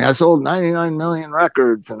Negron told me, I sold 99 million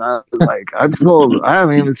records. And I was like, I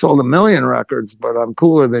haven't even sold 1 million records, but I'm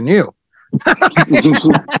cooler than you. He's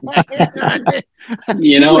such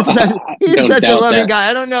a loving guy.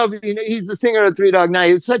 I don't know if he's the singer of Three Dog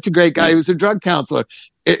Night. He's such a great guy. He was a drug counselor.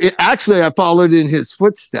 Actually, I followed in his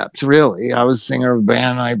footsteps, really. I was a singer of a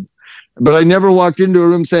band. But I never walked into a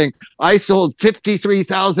room saying, I sold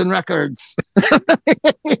 53,000 records. Oh,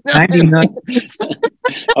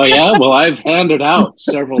 yeah? Well, I've handed out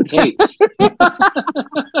several tapes.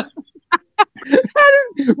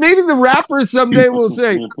 Maybe the rapper someday will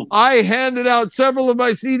say, I handed out several of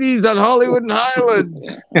my CDs on Hollywood and Highland.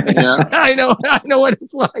 Yeah. I know what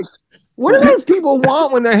it's like. What do those people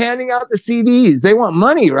want when they're handing out the CDs? They want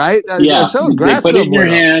money, right? Yeah, they're so aggressive. They put it in your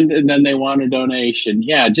hand and then they want a donation.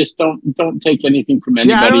 Yeah, just don't take anything from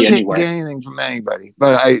anybody. Yeah, I don't anywhere. take anything from anybody.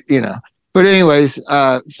 But But anyways,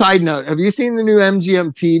 side note: have you seen the new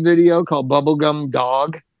MGMT video called "Bubblegum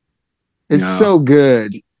Dog"? It's so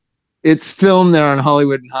good. It's filmed there on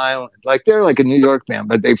Hollywood and Highland. Like they're like a New York band,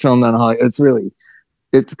 but they filmed on Hollywood.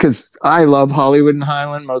 It's because I love Hollywood and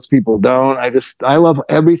Highland. Most people don't. I love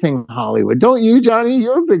everything Hollywood. Don't you, Johnny?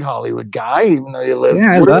 You're a big Hollywood guy, even though you live.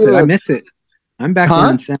 Yeah, I love it. I miss it. I'm back here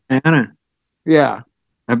in Santa Ana. Yeah,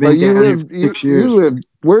 I've been you lived. You lived.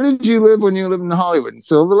 Where did you live when you lived in Hollywood? In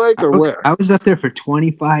Silver Lake or where? I was up there for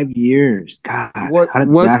 25 years. God,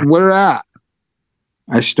 where at?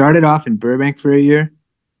 I started off in Burbank for a year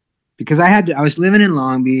because I was living in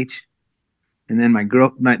Long Beach. And then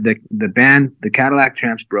the band, the Cadillac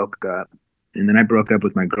Tramps, broke up. And then I broke up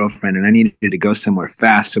with my girlfriend, and I needed to go somewhere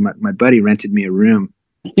fast. So my buddy rented me a room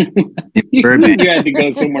in Burbank. You had to go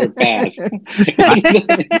somewhere fast.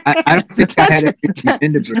 I don't think I had everything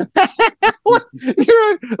into Burbank.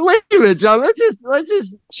 Wait a minute, John. Let's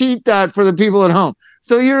just cheat that for the people at home.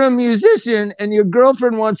 So you're a musician, and your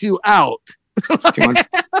girlfriend wants you out.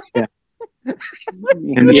 Yeah.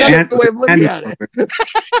 And the band, way of looking at it.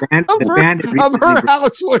 Of her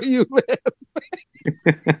house where you live.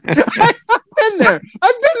 I've been there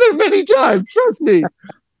many times. Trust me.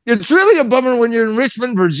 It's really a bummer when you're in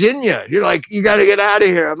Richmond, Virginia. You're like, you got to get out of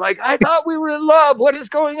here. I'm like, I thought we were in love. What is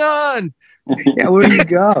going on? Yeah, where do you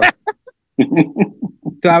go?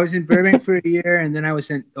 So I was in Burbank for a year, and then I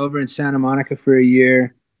was over in Santa Monica for a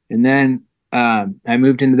year, and then I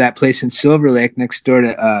moved into that place in Silver Lake next door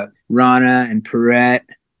to Rana and Perrette,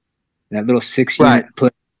 that little 6-unit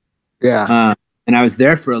place. Yeah. And I was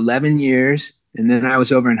there for 11 years. And then I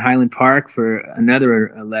was over in Highland Park for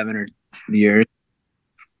another 11 years.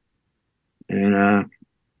 And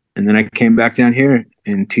then I came back down here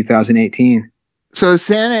in 2018. So is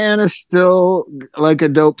Santa Ana still like a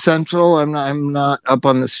dope central? I'm not up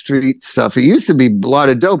on the street stuff. It used to be a lot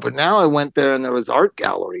of dope, but now I went there and there was art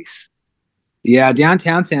galleries. Yeah,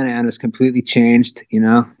 downtown Santa Ana is completely changed.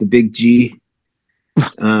 The Big G.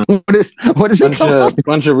 What is it called? A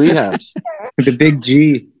bunch of rehabs. The Big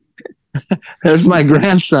G. There's my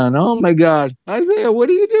grandson. Oh my God, Isaiah, what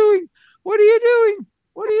are you doing? What are you doing?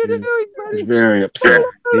 What are you doing, buddy? He's very upset.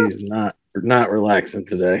 He's not relaxing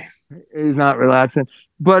today. He's not relaxing.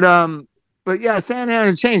 But yeah, Santa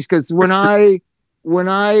Ana changed because when I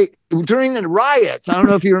during the riots, I don't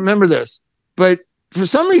know if you remember this, but for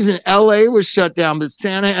some reason, LA was shut down, but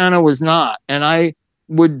Santa Ana was not. And I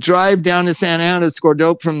would drive down to Santa Ana to score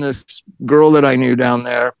dope from this girl that I knew down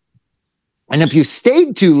there. And if you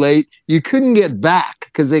stayed too late, you couldn't get back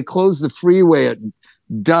because they closed the freeway at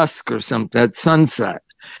dusk or something, at sunset.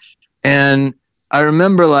 And I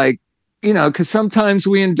remember because sometimes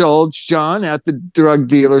we indulge, John, at the drug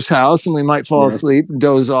dealer's house and we might fall asleep and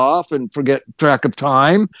doze off and forget track of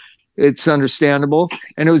time. It's understandable.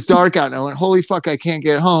 And it was dark out and I went, holy fuck, I can't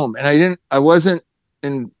get home. And I wasn't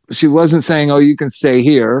she wasn't saying, oh, you can stay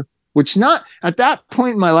here, which not at that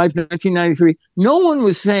point in my life, 1993, no one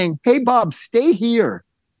was saying, hey, Bob, stay here,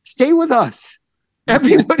 stay with us.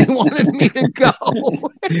 Everybody wanted me to go.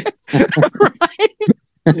 Right?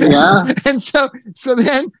 Yeah. And so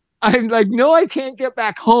then I'm like, no, I can't get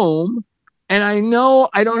back home. And I know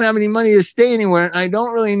I don't have any money to stay anywhere. And I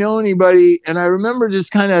don't really know anybody. And I remember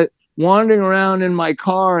just kind of wandering around in my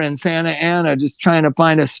car in Santa Ana, just trying to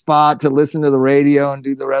find a spot to listen to the radio and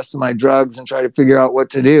do the rest of my drugs and try to figure out what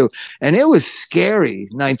to do. And it was scary,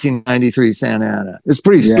 1993 Santa Ana. It's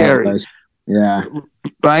pretty scary. Yeah.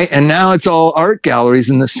 Right. And now it's all art galleries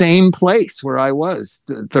in the same place where I was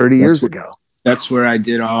 30 years ago. That's where I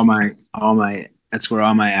did all my that's where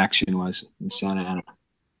all my action was, in Santa Ana.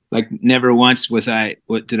 Like, never once was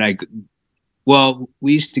well,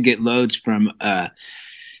 we used to get loads from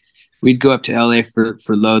we'd go up to LA for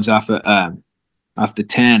loads off the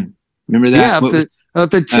 10. Remember that? Yeah, off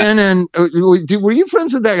the 10. And were you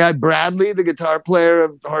friends with that guy Bradley, the guitar player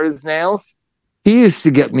of Hard as Nails? He used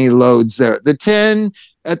to get me loads there. The 10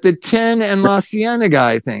 at the 10 and La Cienega,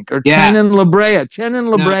 I think, or 10 in La Brea. 10 in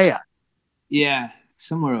La Brea. Yeah,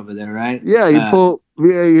 somewhere over there, right? Yeah, you pull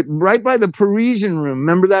right by the Parisian Room.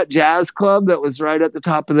 Remember that jazz club that was right at the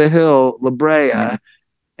top of the hill, La Brea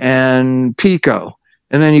and Pico.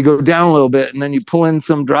 And then you go down a little bit and then you pull in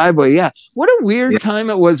some driveway. Yeah. What a weird time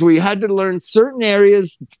it was where you had to learn certain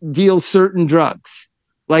areas deal certain drugs,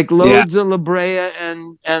 like loads of La Brea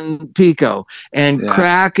and Pico. And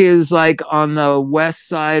crack is like on the west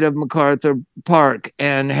side of MacArthur Park,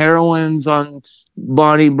 and heroin's on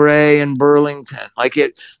Bonnie Bray and Burlington. Like,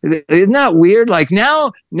 isn't that weird? Like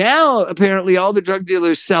now apparently all the drug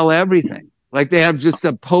dealers sell everything. Like, they have just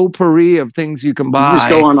a potpourri of things you can buy. You just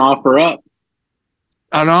go on Offer Up.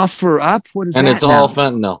 On Offer Up? What is that? And it's all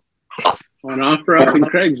fentanyl. On Offer Up and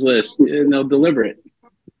Craigslist, and they'll deliver it.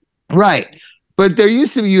 Right. But there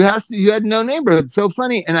used to be, you had no neighborhood. So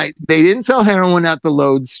funny. And they didn't sell heroin at the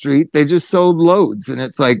Load Street. They just sold loads. And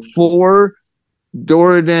it's like 4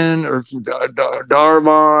 Doradin or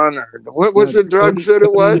Darvon, or what was the drugs that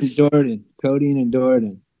it was? Codeine and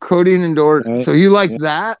Doradin. Right. So you like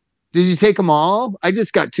that? Did you take them all? I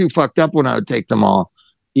just got too fucked up when I would take them all.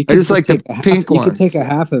 I just like the pink ones. You could take a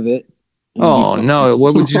half of it. Oh no!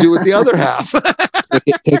 What would you do with the other half?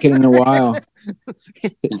 Take it in a while.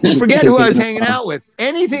 Forget who I was hanging out with.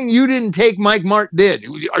 Anything you didn't take, Mike Martt did.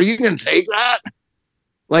 Are you going to take that?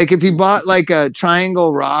 Like, if you bought like a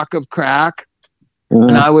triangle rock of crack,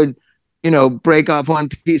 and I would, break off one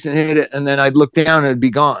piece and hit it, and then I'd look down and it'd be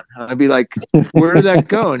gone. I'd be like, "Where did that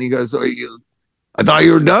go?" And he goes, I thought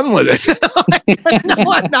you were done with it." Like, no,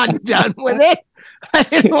 I'm not done with it. I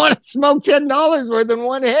didn't want to smoke $10 worth in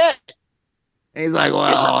one hit. And he's like, well,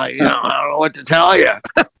 I don't know what to tell you.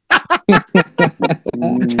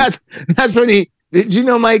 That's what did you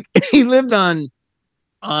know, Mike? He lived on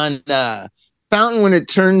Fountain when it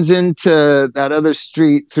turns into that other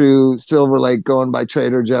street through Silver Lake going by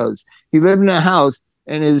Trader Joe's. He lived in a house,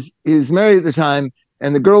 and he was married at the time,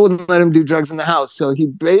 and the girl wouldn't let him do drugs in the house. So he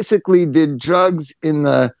basically did drugs in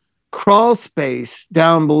the crawl space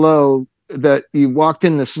down below, that you walked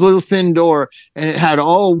in this little thin door, and it had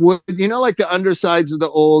all wood, like the undersides of the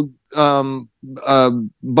old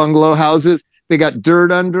bungalow houses. They got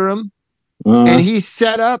dirt under them. And he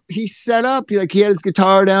set up, like, he had his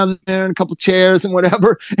guitar down there and a couple chairs and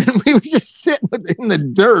whatever. And we would just sit in the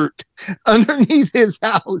dirt underneath his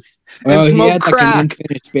house and smoke crack. Like an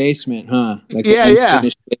unfinished basement, huh? Like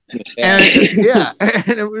basement.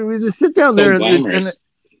 And we would just sit down there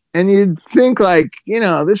and you'd think, like,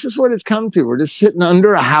 this is what it's come to. We're just sitting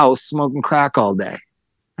under a house smoking crack all day.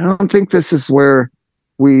 I don't think this is where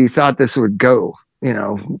we thought this would go.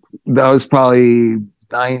 That was probably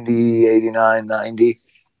 90, 89, 90,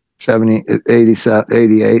 70, 87,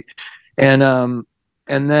 88. And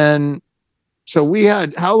then, so we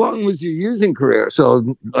had, how long was your using career?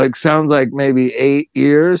 So, like, sounds like maybe 8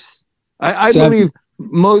 years. I believe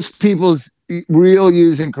most people's real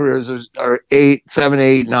using careers are 7,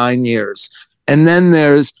 8, 9 years. And then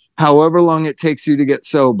there's however long it takes you to get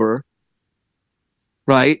sober,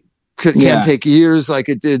 right? Can't take years like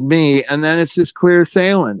it did me. And then it's just clear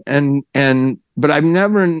sailing. But I've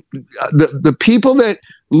never, the people that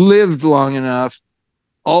lived long enough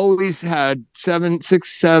always had 7, 6,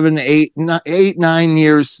 7, 8, 9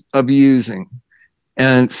 years of using.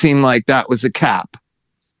 And it seemed like that was a cap.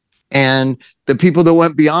 And the people that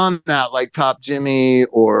went beyond that, like Top Jimmy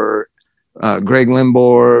or Greg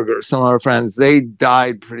Limborg or some of our friends, they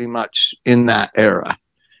died pretty much in that era.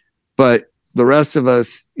 But the rest of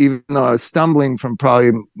us, even though I was stumbling from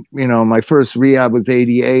probably, my first rehab was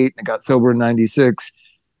 88, I got sober in 96.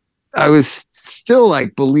 I was still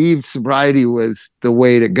like believed sobriety was the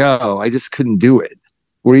way to go. I just couldn't do it.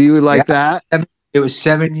 Were you like that? It was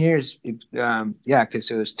 7 years.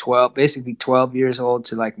 Because it was 12 years old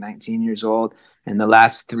to like 19 years old. And the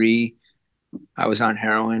last 3, I was on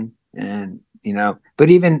heroin. And, but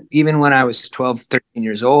even when I was 12, 13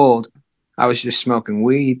 years old, I was just smoking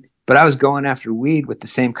weed. But I was going after weed with the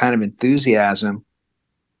same kind of enthusiasm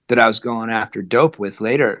that I was going after dope with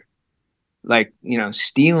later. Like,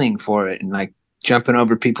 stealing for it and like jumping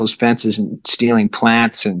over people's fences and stealing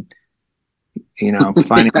plants and,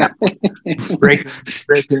 finding out, breaking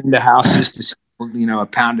into houses to steal, a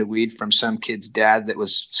pound of weed from some kid's dad that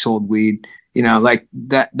was sold weed, like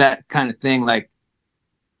that kind of thing. Like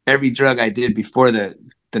every drug I did before the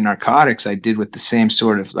narcotics, I did with the same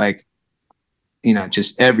sort of like,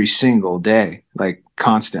 just every single day, like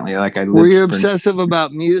constantly. Like I lived. Were you obsessive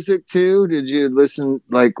about music too? Did you listen?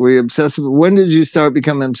 Like, were you obsessive? When did you start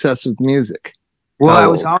becoming obsessed with music? Well, I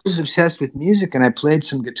was always obsessed with music, and I played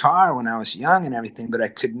some guitar when I was young and everything, but I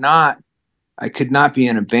could not be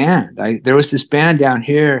in a band. There was this band down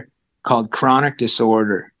here called Chronic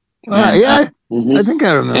Disorder. I think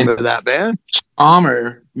I remember that band.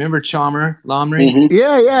 Chalmer, remember Chalmer Lomry? Mm-hmm.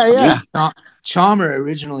 Yeah. Chalmer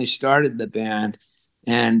originally started the band,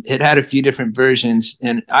 and it had a few different versions.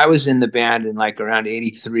 And I was in the band in like around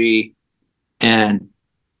 83, and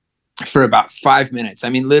for about 5 minutes. I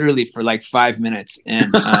mean, literally for like 5 minutes.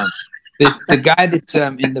 And the guy that's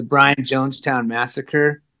in the Brian Jonestown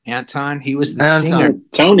Massacre, Anton, he was the singer.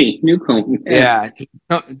 Tony Newcomb. Yeah,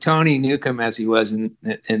 Tony Newcomb, as he was in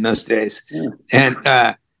those days. Yeah.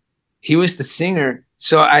 And he was the singer.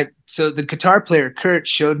 So the guitar player, Kurt,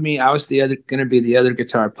 showed me, I was going to be the other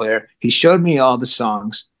guitar player. He showed me all the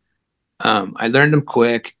songs. I learned them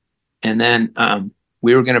quick. And then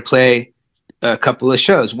we were going to play a couple of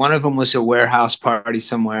shows. One of them was a warehouse party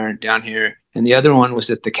somewhere down here, and the other one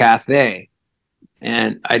was at the cafe.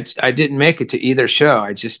 And I didn't make it to either show.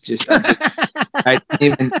 I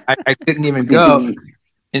couldn't even go.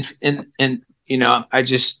 And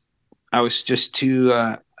I was just too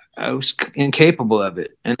I was incapable of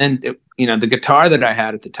it. And then the guitar that I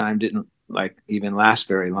had at the time didn't like even last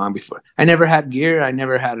very long before. I never had gear. I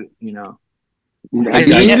never had I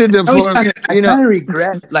kind of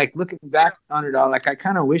regret, like looking back on it all. Like I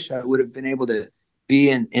kind of wish I would have been able to be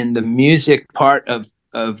in the music part of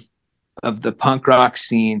the punk rock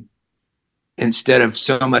scene instead of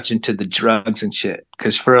so much into the drugs and shit.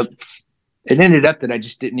 Because it ended up that I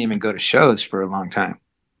just didn't even go to shows for a long time.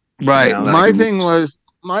 Right. My thing was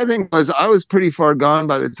I was pretty far gone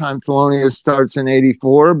by the time Thelonious starts in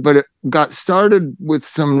 84, but it got started with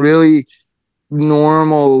some really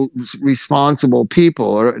normal, responsible people,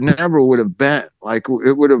 or it never would have been. Like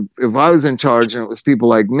it would have, if I was in charge and it was people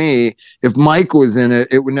like me, if Mike was in it,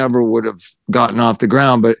 it would never would have gotten off the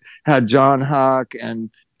ground. But had John Huck, and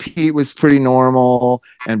Pete was pretty normal,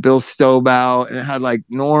 and Bill Stobow, and it had like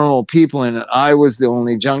normal people in it. I was the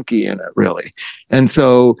only junkie in it, really. And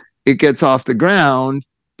so it gets off the ground,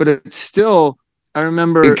 but it's still, I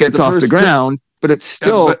remember it gets off the ground, but it's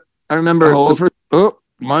still, I remember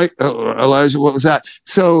Mike, Elijah, what was that?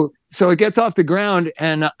 So it gets off the ground,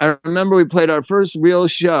 and I remember we played our first real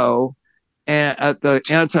show at the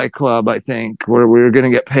Anti Club, I think, where we were going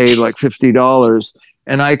to get paid like $50,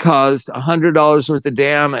 and I caused $100 worth of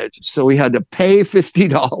damage, so we had to pay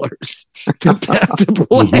 $50 to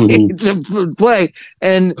play.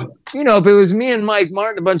 And if it was me and Mike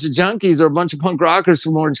Martt, a bunch of junkies or a bunch of punk rockers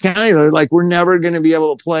from Orange County, they're like, we're never going to be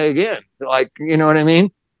able to play again. Like, you know what I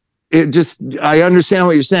mean? I understand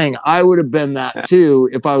what you're saying. I would have been that too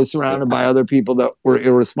if I was surrounded by other people that were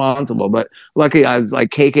irresponsible. But luckily, I was like,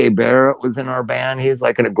 KK Barrett was in our band. He's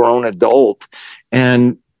like a grown adult,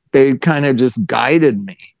 and they kind of just guided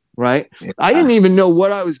me. Right. Yeah. I didn't even know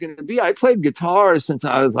what I was going to be. I played guitar since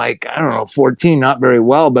I was like, 14, not very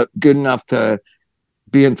well, but good enough to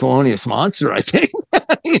be in Thelonious Monster, I think.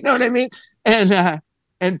 You know what I mean?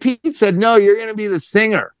 And Pete said, no, you're going to be the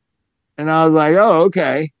singer. And I was like, oh,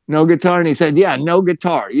 okay. No guitar. And he said, yeah, no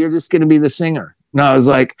guitar. You're just going to be the singer. And I was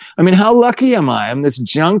like, I mean, how lucky am I? I'm this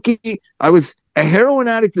junkie. I was a heroin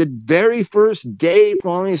addict the very first day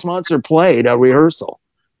Thelonious Monster played a rehearsal.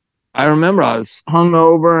 I remember I was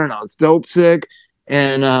hungover and I was dope sick.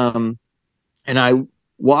 And I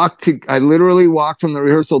literally walked from the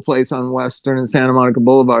rehearsal place on Western and Santa Monica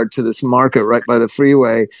Boulevard to this market right by the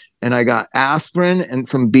freeway. And I got aspirin and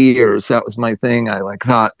some beers. That was my thing. I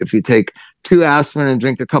thought if you take 2 aspirin and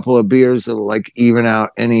drink a couple of beers, it'll like even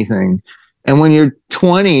out anything. And when you're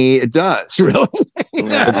 20, it does really.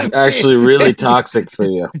 It's actually really toxic for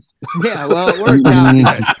you. Yeah, well, it worked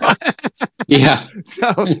out. Yeah.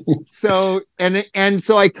 So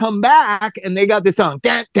I come back and they got this song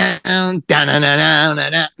down, down, down, down,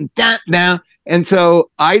 down, down, down. And so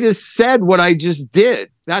I just said what I just did.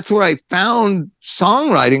 That's where I found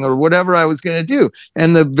songwriting or whatever I was going to do.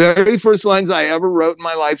 And the very first lines I ever wrote in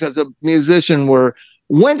my life as a musician were,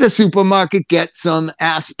 went to supermarket, get some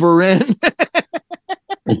aspirin.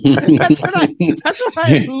 That's what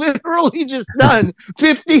I literally just done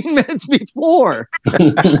 15 minutes before.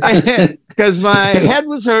 Because my head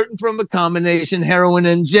was hurting from a combination heroin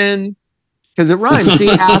and gin. Because it rhymes. See,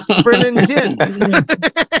 aspirin and gin.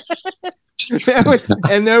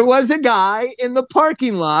 There was a guy in the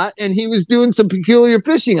parking lot and he was doing some peculiar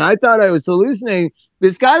fishing. I thought I was hallucinating.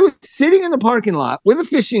 This guy was sitting in the parking lot with a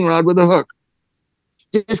fishing rod with a hook,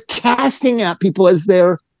 just casting at people as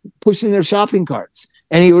they're pushing their shopping carts.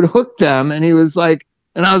 And he would hook them, and he was like,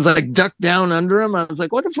 and I was like ducked down under him. I was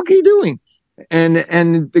like, what the fuck are you doing? And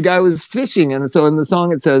the guy was fishing. And so in the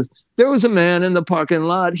song it says, there was a man in the parking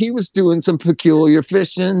lot. He was doing some peculiar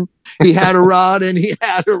fishing. He had a rod and he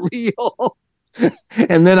had a reel.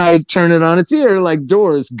 And then I turn it on its ear like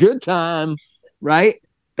Doors, good time, right?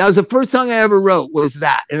 That was the first song I ever wrote, was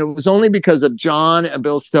that. And it was only because of John and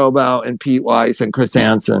Bill Stelbow and Pete Weiss and Chris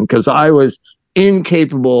Hansen, because I was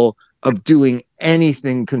incapable of doing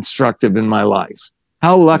anything constructive in my life.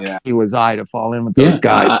 How lucky was I to fall in with those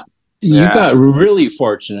guys? You got really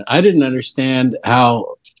fortunate. I didn't understand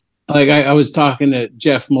how, like I was talking to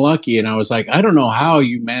Jeff Malucky and I was like, I don't know how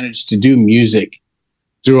you managed to do music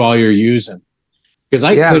through all your using. Because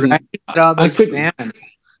I couldn't. I couldn't.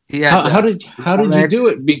 How did you do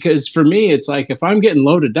it? Because for me, it's like, if I'm getting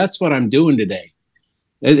loaded, that's what I'm doing today.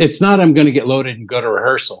 It's not I'm going to get loaded and go to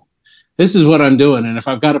rehearsal. This is what I'm doing, and if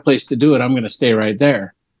I've got a place to do it, I'm going to stay right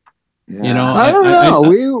there. Yeah. You know, I don't know.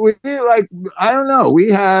 I don't know. We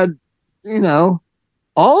had,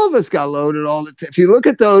 all of us got loaded all the time. If you look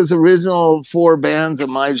at those original 4 bands of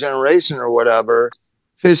my generation or whatever,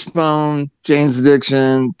 Fishbone, Jane's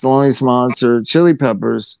Addiction, Thelonious Monster, Chili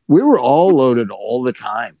Peppers, we were all loaded all the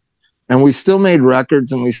time, and we still made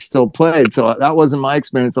records and we still played. So that wasn't my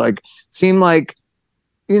experience. Like, seemed like,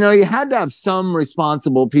 you had to have some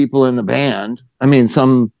responsible people in the band. I mean,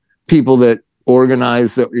 some people that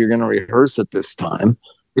organized that you're going to rehearse at this time.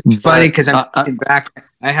 It's funny because I'm thinking back.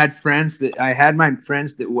 I had my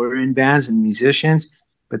friends that were in bands and musicians,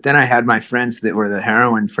 but then I had my friends that were the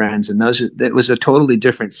heroin friends, and that was a totally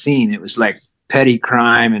different scene. It was like petty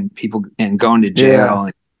crime and people and going to jail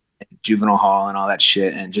and juvenile hall and all that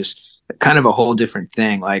shit, and just kind of a whole different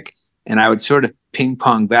thing. Like, and I would sort of ping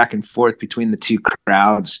pong back and forth between the two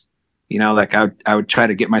crowds. Like I would try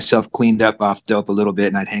to get myself cleaned up off dope a little bit,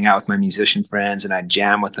 and I'd hang out with my musician friends and I'd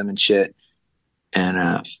jam with them and shit.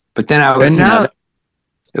 And but then I would. And now,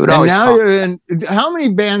 it would always. Now you're in. How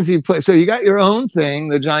many bands do you play? So you got your own thing,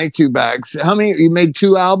 the Jonny Two Bags. How many? You made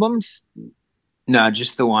 2 albums? No,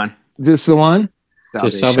 just the one. Just the one.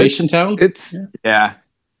 Just Salvation Town. It's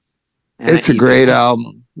It's a great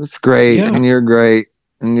album. It's great, and you're great,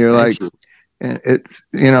 and you're it's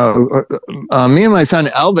me and my son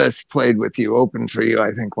Elvis played with you, opened for you,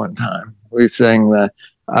 I think, one time. We sang the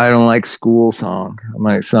I Don't Like School song.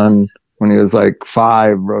 My son, when he was like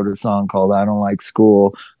 5, wrote a song called I Don't Like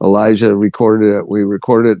School. Elijah recorded it. We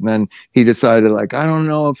recorded it, and then he decided, like, I don't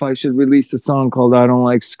know if I should release a song called I Don't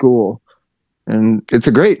Like School. And it's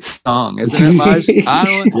a great song, isn't it, Maj?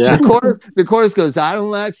 The chorus goes, I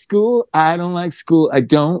don't like school, I don't like school, I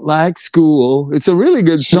don't like school. It's a really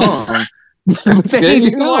good song. But they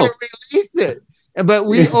didn't want to release it. But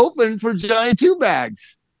we opened for Jonny Two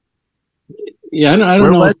Bags. Yeah, I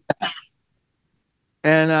don't know.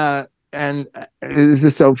 And this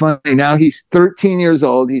is so funny. Now he's 13 years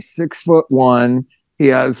old. He's 6'1". He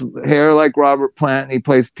has hair like Robert Plant, and he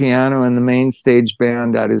plays piano in the main stage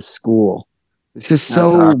band at his school. It's just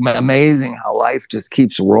so amazing how life just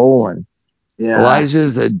keeps rolling. Yeah.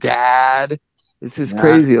 Elijah's a dad. It's just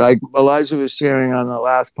crazy. Like Elijah was sharing on the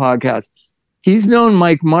last podcast. He's known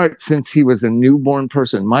Mike Martt since he was a newborn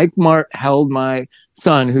person. Mike Martt held my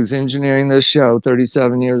son, who's engineering this show,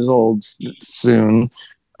 37 years old soon,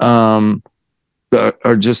 or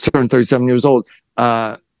just turned 37 years old.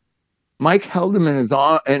 Mike held him in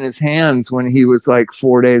his hands when he was like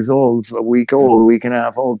 4 days old, a week and a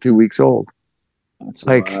half old, 2 weeks old. That's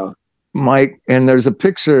like wild. Mike, and there's a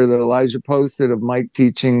picture that Elijah posted of Mike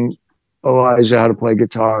teaching Elijah how to play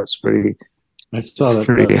guitar. It's pretty. I saw that.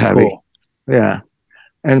 Pretty heavy. Cool. Yeah.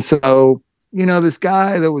 And so, this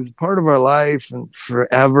guy that was part of our life and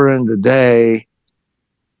forever and today,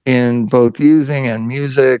 in both using and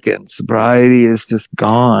music and sobriety is just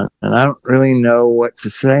gone. And I don't really know what to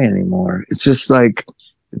say anymore. It's just like,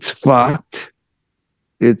 it's fucked.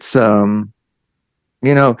 It's, everybody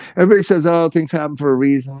says, oh, things happen for a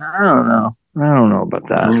reason. I don't know about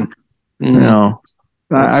that.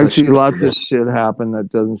 I see lots of shit happen that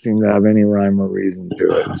doesn't seem to have any rhyme or reason to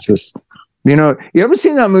it. It's just, you ever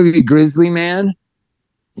seen that movie Grizzly Man?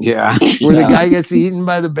 Yeah. Where the guy gets eaten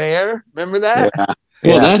by the bear? Remember that? Yeah.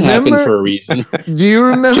 Well, that happened for a reason. Do you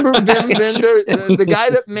remember Wim Wenders, the guy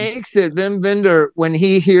that makes it, Wim Wenders, when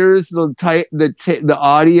he hears the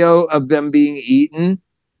audio of them being eaten,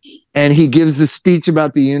 and he gives a speech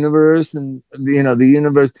about the universe and the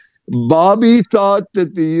universe. Bobby thought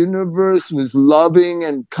that the universe was loving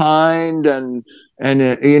and kind and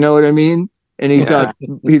you know what I mean? And he thought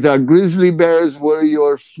grizzly bears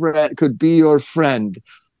could be your friend.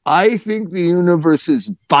 I think the universe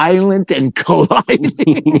is violent and colliding.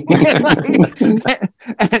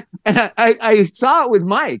 and I saw it with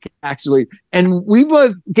Mike, actually. And we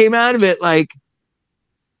both came out of it like,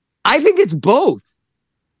 I think it's both.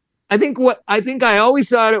 I think I always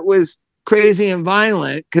thought it was crazy and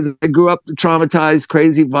violent because I grew up traumatized,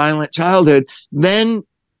 crazy, violent childhood. Then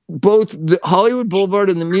both the Hollywood Boulevard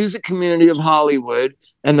and the music community of Hollywood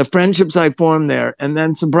and the friendships I formed there, and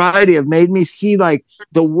then sobriety have made me see like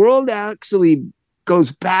the world actually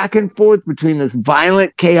goes back and forth between this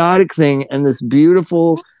violent, chaotic thing and this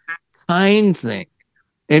beautiful, kind thing.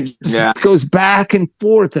 It just goes back and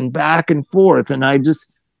forth and back and forth. And I'm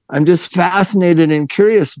just fascinated and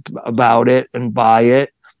curious about it and by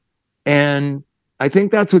it. And I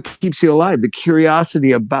think that's what keeps you alive, the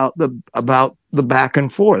curiosity about the back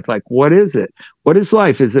and forth. Like, what is it? What is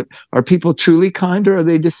life? Are people truly kind, or are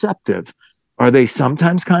they deceptive? Are they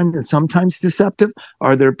sometimes kind and sometimes deceptive?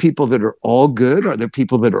 Are there people that are all good? Are there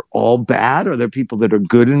people that are all bad? Are there people that are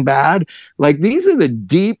good and bad? Like, these are the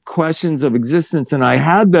deep questions of existence. And I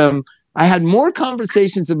had more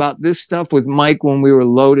conversations about this stuff with Mike when we were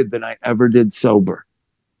loaded than I ever did sober.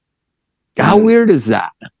 How weird is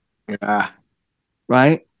that? Yeah.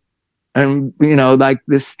 Right. And, like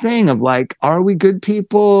this thing of like, are we good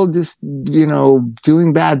people just,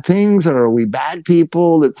 doing bad things, or are we bad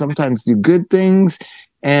people that sometimes do good things?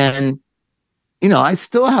 And, I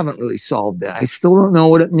still haven't really solved it. I still don't know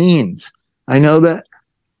what it means. I know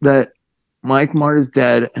that Mike Martt is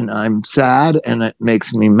dead, and I'm sad, and it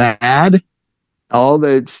makes me mad. All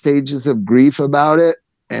the stages of grief about it.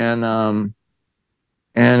 And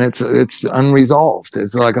it's unresolved.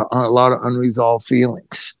 It's like a lot of unresolved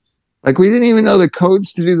feelings. Like, we didn't even know the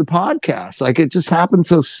codes to do the podcast. Like, it just happened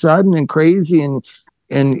so sudden and crazy. And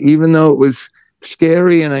even though it was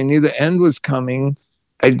scary and I knew the end was coming,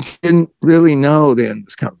 I didn't really know the end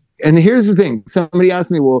was coming. And here's the thing. Somebody asked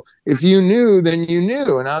me, well, if you knew, then you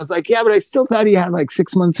knew. And I was like, yeah, but I still thought he had like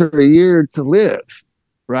 6 months or a year to live.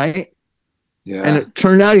 Right. Yeah. And it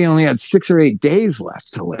turned out he only had 6 or 8 days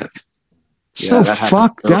left to live. So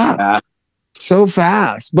fucked up. So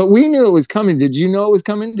fast. But we knew it was coming. Did you know it was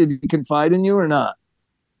coming? Did he confide in you or not?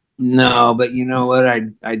 No, but you know what? I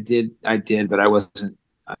did, but I wasn't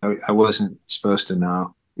supposed to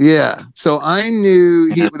know. Yeah. So I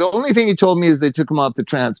knew the only thing he told me is they took him off the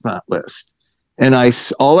transplant list. And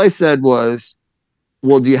all I said was,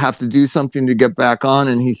 well, do you have to do something to get back on?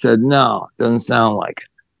 And he said, no, doesn't sound like it.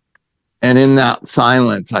 And in that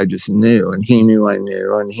silence, I just knew, and he knew I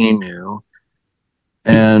knew, and he knew.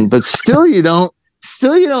 But still you don't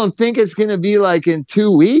think it's going to be like in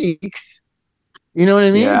 2 weeks. You know what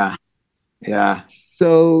I mean? Yeah. Yeah.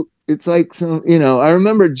 So it's like I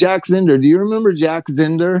remember Jack Zinder. Do you remember Jack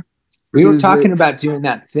Zinder? We were talking about doing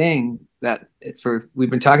that thing we've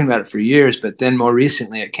been talking about it for years, but then more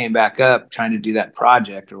recently it came back up, trying to do that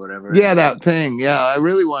project or whatever. Yeah, that thing. Yeah, I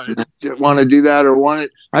really want to do that,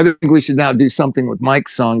 I think we should now do something with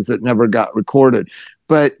Mike's songs that never got recorded.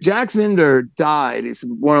 But Jack Zinder died. He's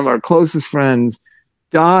one of our closest friends.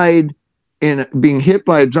 Died in being hit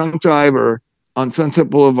by a drunk driver on Sunset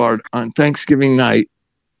Boulevard on Thanksgiving night.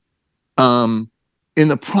 In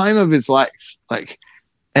the prime of his life,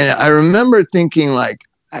 and I remember thinking,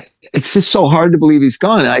 it's just so hard to believe he's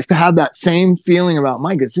gone. And I had that same feeling about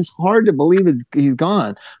Mike. It's just hard to believe he's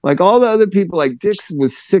gone. Like all the other people, like Dix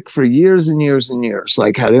was sick for years and years and years,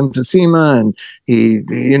 like had emphysema, and he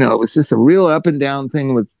it was just a real up and down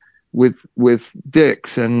thing with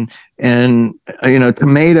Dix. And Tomato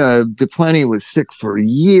DePlenty was sick for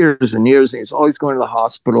years and years. And he was always going to the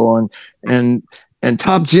hospital, and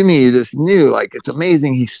Top Jimmy, you just knew, like, it's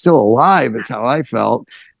amazing he's still alive, is how I felt.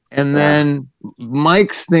 And then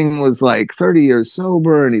Mike's thing was like 30 years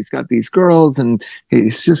sober, and he's got these girls, and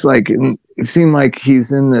he's just like, it seemed like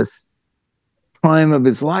he's in this prime of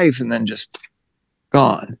his life and then just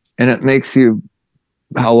gone. And it makes you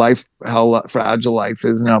how fragile life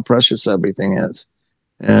is and how precious everything is.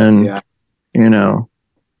 And,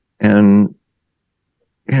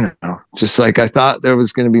 just like I thought there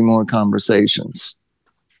was going to be more conversations,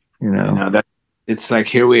 that it's like,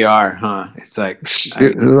 here we are, huh? It's like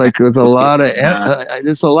with a lot of,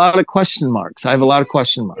 there's a lot of question marks. I have a lot of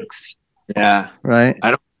question marks. Yeah. Right. I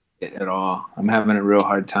don't get it at all. I'm having a real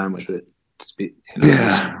hard time with it.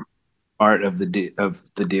 Part of the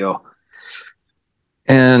deal.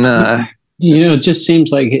 And, it just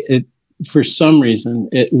seems like it, for some reason,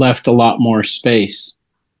 it left a lot more space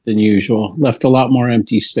than usual, left a lot more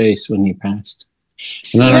empty space when he passed.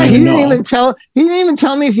 And he didn't even tell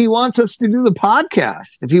me if he wants us to do the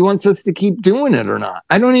podcast, if he wants us to keep doing it or not.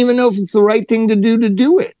 I don't even know if it's the right thing to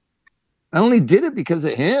do it. I only did it because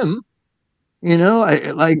of him. I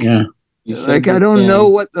don't know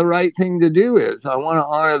what the right thing to do is. I want to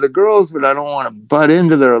honor the girls, but I don't want to butt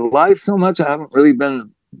into their life so much. I haven't really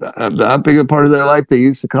been that big a part of their life. They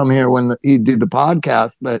used to come here when he'd do the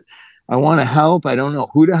podcast, but I want to help. I don't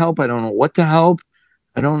know who to help. I don't know what to help.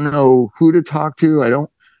 I don't know who to talk to.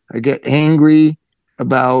 I get angry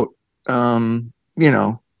about,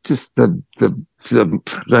 just that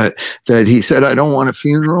he said, I don't want a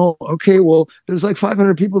funeral. Okay, well, there's like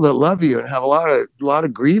 500 people that love you and have a lot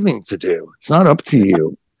of grieving to do. It's not up to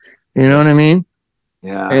you. You know what I mean?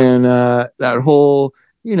 Yeah. And that whole,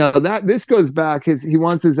 this goes back. He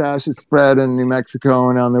wants his ashes spread in New Mexico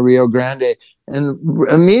and on the Rio Grande. And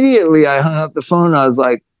immediately I hung up the phone. And I was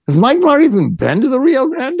like, has Mike Martt even been to the Rio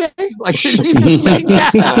Grande? Like, did he just make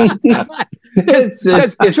that?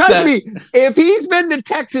 Trust me, if he's been to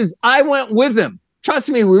Texas, I went with him. Trust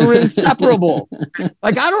me, we were inseparable.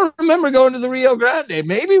 Like, I don't remember going to the Rio Grande.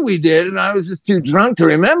 Maybe we did, and I was just too drunk to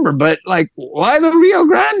remember. But, like, why the Rio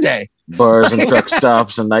Grande? Bars and truck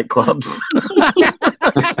stops and nightclubs.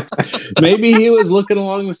 Maybe he was looking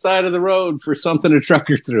along the side of the road for something to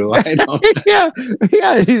trucker through. I don't know.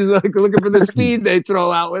 Yeah. He's like looking for the speed they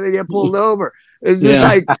throw out when they get pulled over. It's just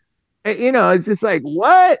like, it's just like,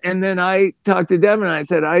 what? And then I talked to Devin and I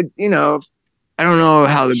said, I don't know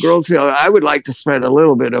how the girls feel. I would like to spread a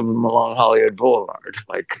little bit of them along Hollywood Boulevard.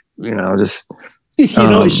 Like, just... you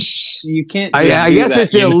can't. I guess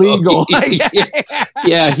it's illegal.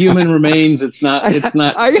 Human remains. It's not. It's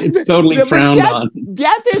totally frowned on.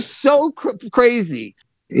 Death is so crazy.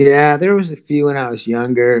 Yeah, there was a few when I was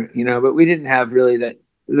younger, but we didn't have really that.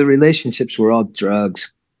 The relationships were all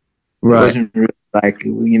drugs. Right. It wasn't really like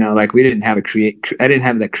we didn't have I didn't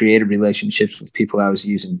have that creative relationships with people I was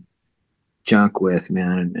using junk with,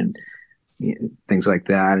 man, and things like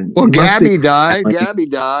that. And Gabby died.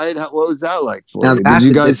 What was that like for you? Did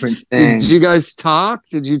you guys talk?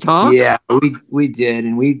 Did you talk? Yeah, we did.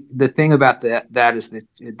 And the thing about that is that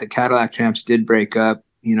the Cadillac Tramps did break up,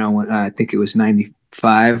 when I think it was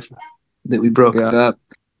 95 that we broke up.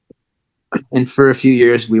 And for a few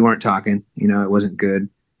years we weren't talking, it wasn't good,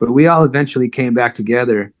 but we all eventually came back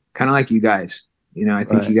together, kind of like you guys. I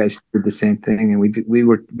think you guys did the same thing, and we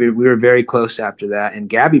were very close after that. And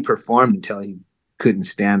Gabby performed until he couldn't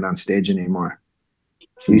stand on stage anymore.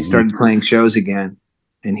 We started playing shows again,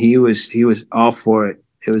 and he was all for it.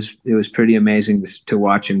 It was pretty amazing to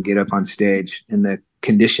watch him get up on stage in the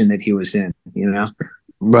condition that he was in.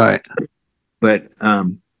 Right. But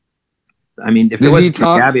if it wasn't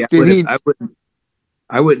for Gabby,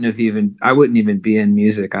 I wouldn't even be in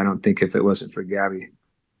music. I don't think if it wasn't for Gabby.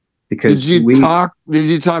 Because did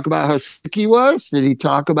you talk about how sick he was? Did he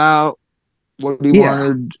talk about what he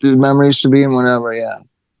wanted his memories to be and whatever?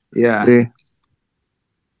 Yeah. See?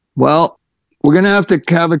 Well, we're going to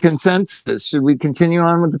have a consensus. Should we continue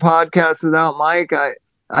on with the podcast without Mike? I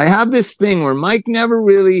have this thing where Mike never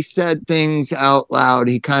really said things out loud.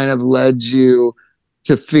 He kind of led you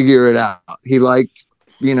to figure it out. He liked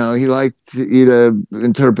you to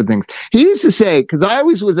interpret things. He used to say, because I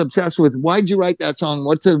always was obsessed with, why'd you write that song?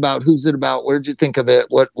 What's it about? Who's it about? Where'd you think of it?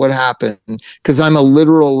 What happened? Because I'm a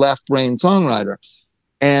literal left brain songwriter.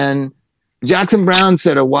 And Jackson Browne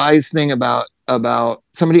said a wise thing about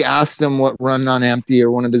somebody asked him what Run on Empty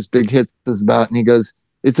or one of his big hits is about. And he goes,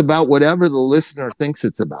 it's about whatever the listener thinks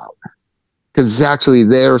it's about. Because it's actually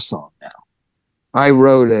their song now. I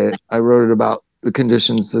wrote it about the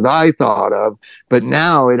conditions that I thought of, but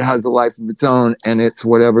now it has a life of its own, and it's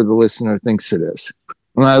whatever the listener thinks it is.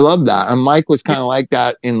 And I love that. And Mike was kind of like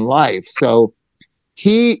that in life. So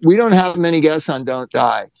we don't have many guests on Don't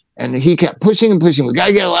Die. And he kept pushing and pushing. We got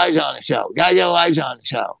to get Elijah on the show.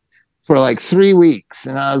 for like 3 weeks.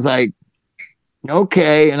 And I was like,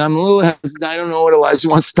 okay. And I'm a little hesitant. I don't know what Elijah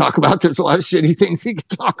wants to talk about. There's a lot of shitty things he could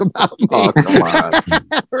talk about me. Oh, come on.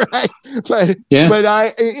 Right. But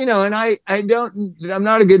I, you know, and I'm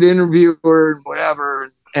not a good interviewer and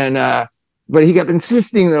whatever. And, but he kept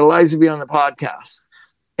insisting that Elijah be on the podcast.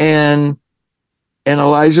 And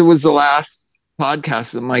Elijah was the last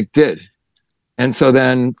podcast that Mike did. And so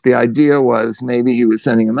then the idea was maybe he was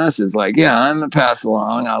sending a message like, yeah, I'm going to pass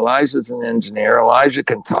along. Elijah's an engineer. Elijah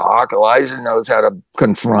can talk. Elijah knows how to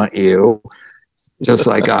confront you just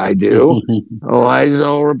like I do. Elijah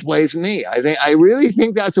will replace me. I really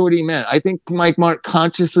think that's what he meant. I think Mike Martt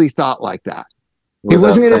consciously thought like that. He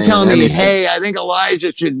wasn't going to tell me, hey, I think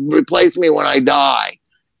Elijah should replace me when I die.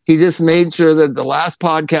 He just made sure that the last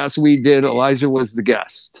podcast we did, Elijah was the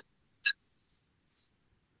guest.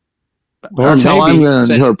 Or that's how I'm going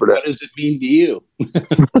to interpret it. What does it mean to you?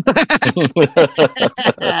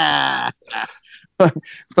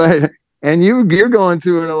 but and you're going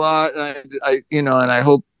through it a lot. And I you know, and I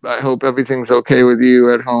hope everything's okay with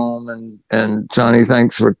you at home. And Jonny,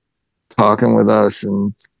 thanks for talking with us.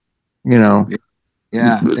 And you know,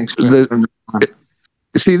 yeah, thanks for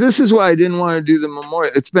see, this is why I didn't want to do the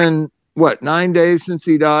memorial. It's been what, 9 days since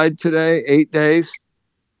he died today, 8 days.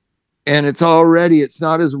 And it's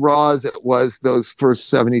not as raw as it was those first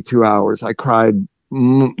 72 hours. I cried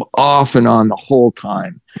off and on the whole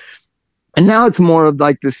time. And now it's more of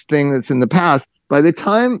like this thing that's in the past. By the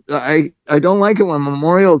time I don't like it when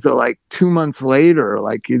memorials are like 2 months later,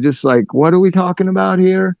 like you're just like, what are we talking about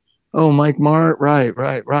here? Oh, Mike Martt. Right.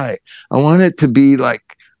 I want it to be like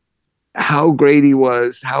how great he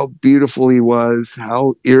was, how beautiful he was,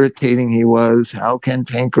 how irritating he was, how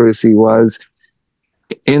cantankerous he was.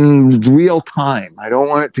 In real time. I don't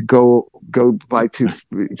want it to go by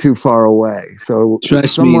too far away. So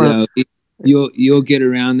trust me, though, you'll get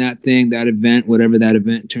around that thing, that event, whatever that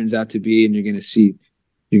event turns out to be, and you're going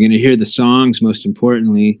to hear the songs most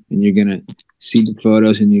importantly, and you're going to see the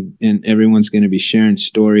photos, and everyone's going to be sharing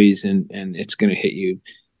stories, and it's going to hit you.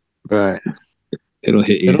 Right. It'll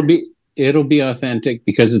hit you. It'll be authentic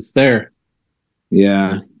because it's there.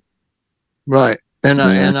 Yeah. Right. And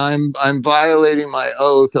I'm violating my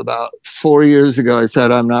oath. About 4 years ago, I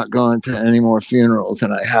said I'm not going to any more funerals,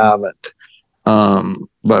 and I haven't.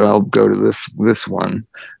 But I'll go to this one.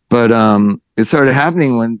 But it started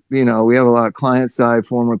happening when, you know, we have a lot of clients die,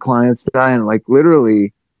 former clients die, and like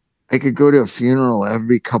literally, I could go to a funeral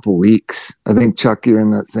every couple weeks. I think Chuck, you're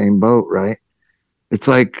in that same boat, right? It's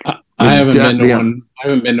like I haven't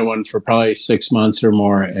been to one for probably 6 months or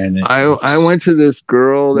more. And I went to this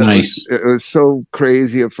girl that nice. It was so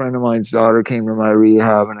crazy. A friend of mine's daughter came to my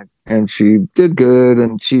rehab and she did good.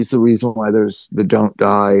 And she's the reason why there's the Don't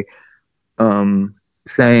Die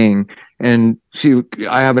saying. And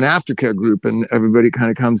I have an aftercare group and everybody kind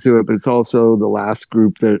of comes to it, but it's also the last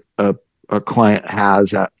group that a client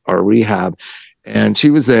has at our rehab. And she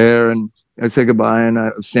was there and I said goodbye, and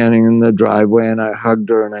I was standing in the driveway, and I hugged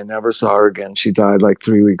her, and I never saw her again. She died like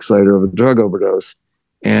 3 weeks later of a drug overdose.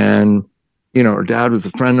 And, you know, her dad was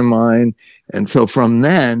a friend of mine. And so from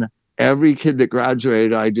then, every kid that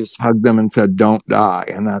graduated, I just hugged them and said, don't die.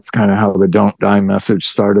 And that's kind of how the don't die message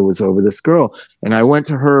started, was over this girl. And I went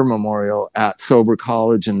to her memorial at Sober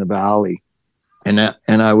College in the Valley. And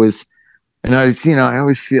I was, you know, I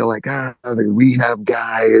always feel like, the rehab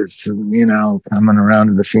guy is, you know, coming around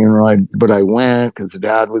to the funeral. But I went because the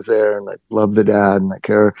dad was there, and I love the dad, and I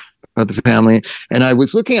care about the family. And I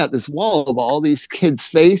was looking at this wall of all these kids'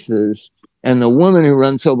 faces, and the woman who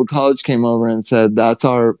runs Sober College came over and said, that's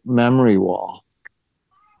our memory wall.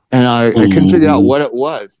 And I couldn't figure out what it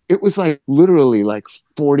was. It was like literally like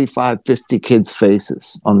 45, 50 kids'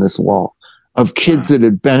 faces on this wall of kids that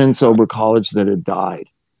had been in Sober College that had died.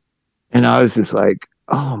 And I was just like,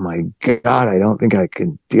 oh my God, I don't think I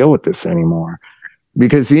can deal with this anymore.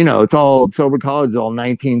 Because, you know, it's all Sober College, all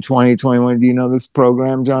 19, 20, 21. Do you know this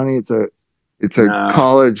program, Jonny? It's a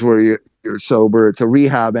college where you're sober. It's a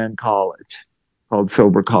rehab and college called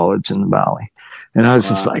Sober College in the Valley. And I was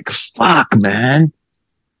just like, fuck, man.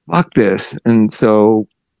 Fuck this. And so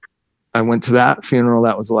I went to that funeral.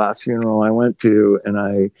 That was the last funeral I went to. And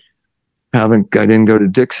I didn't go to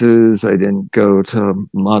Dix's. I didn't go to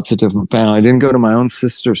lots of different families. I didn't go to my own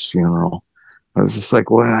sister's funeral. I was just like,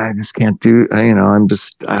 well, I just can't do, you know,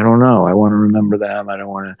 I don't know. I want to remember them. I don't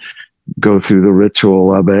want to go through the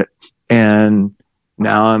ritual of it. And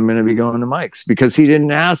now I'm going to be going to Mike's because he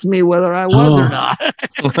didn't ask me whether I was or not.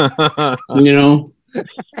 You know,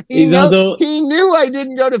 he knew I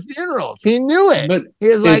didn't go to funerals. He knew it. But he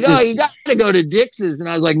was like, you got to go to Dix's. And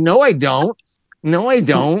I was like, no, I don't.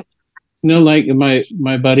 like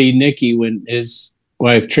my buddy Nicky, when his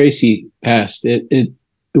wife Tracy passed, it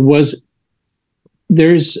was,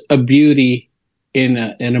 there's a beauty in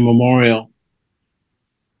a memorial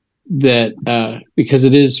that because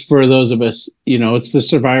it is for those of us, it's the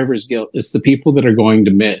survivor's guilt. It's the people that are going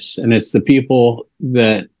to miss, and it's the people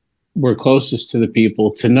that were closest to the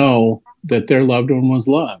people to know that their loved one was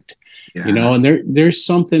loved. And there's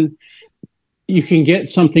something, you can get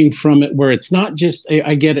something from it where it's not just,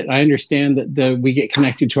 I get it. I understand that we get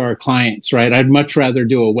connected to our clients, right? I'd much rather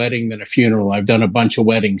do a wedding than a funeral. I've done a bunch of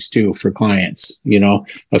weddings too for clients,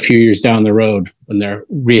 a few years down the road when their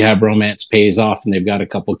rehab romance pays off and they've got a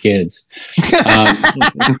couple kids.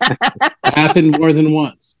 Happened more than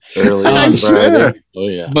once. Early on Friday. Oh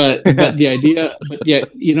yeah. But the idea,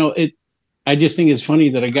 I just think it's funny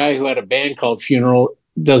that a guy who had a band called Funeral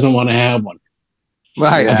doesn't want to have one.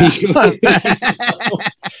 Right. But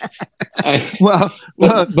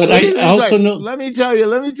I also know. Let me tell you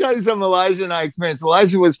something Elijah and I experienced.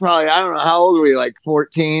 Elijah was probably, I don't know, how old were we, like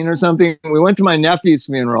 14 or something? We went to my nephew's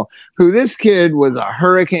funeral, who, this kid was a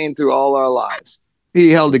hurricane through all our lives. He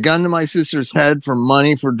held a gun to my sister's head for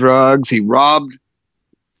money for drugs. He robbed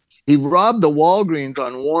the Walgreens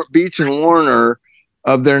on Beach and Warner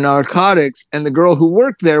of their narcotics, and the girl who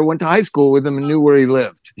worked there went to high school with him and knew where he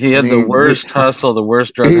lived. He had the worst hustle, the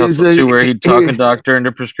worst drug hustle too, where he'd talk a doctor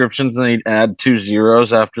into prescriptions and he'd add 2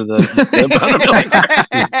 zeros after the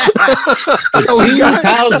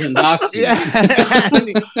 2,000 oxy.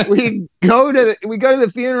 We go to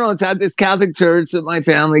the funeral. It's at this Catholic church that my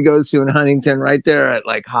family goes to in Huntington, right there at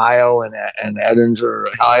like Heil and Edinger,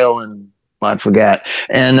 Heil and I forget.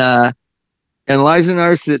 And Elijah and I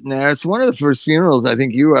are sitting there. It's one of the first funerals I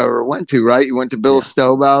think you ever went to, right? You went to Bill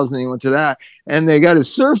Stowbow's and you went to that. And they got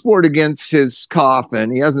his surfboard against his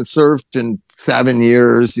coffin. He hasn't surfed in 7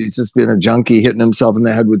 years. He's just been a junkie, hitting himself in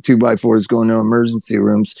the head with 2x4s, going to emergency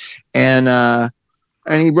rooms. And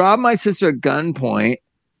he robbed my sister at gunpoint.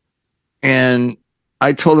 And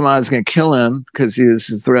I told him I was going to kill him because he was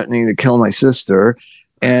threatening to kill my sister.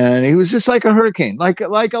 And he was just like a hurricane, like a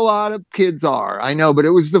lot of kids are, I know, but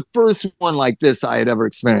it was the first one like this I had ever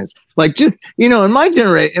experienced. Like, just, in my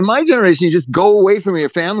generation, you just go away from your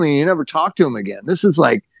family and you never talk to them again. This is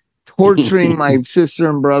like torturing my sister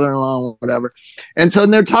and brother-in-law and whatever. And so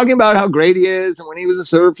they're talking about how great he is and when he was a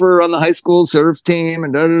surfer on the high school surf team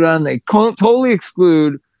and and they totally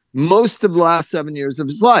exclude most of the last 7 years of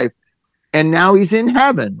his life. And now he's in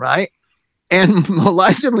heaven, right? And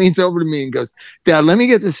Elijah leans over to me and goes, Dad, let me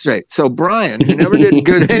get this straight. So Brian, who never did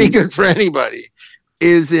any good for anybody,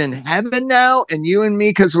 is in heaven now, and you and me,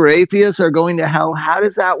 because we're atheists, are going to hell. How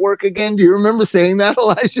does that work again? Do you remember saying that,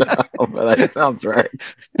 Elijah? No, but that sounds right.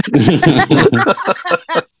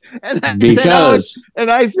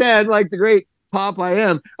 And I said, like the great pop I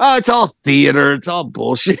am, it's all theater. It's all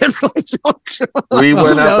bullshit. We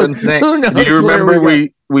went up and sang. Do you remember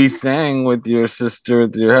we sang with your sister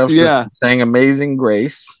at your house? Yeah. Sang Amazing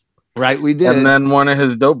Grace. Right, we did. And then one of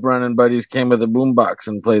his dope running buddies came with a boombox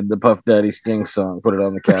and played the Puff Daddy Sting song, put it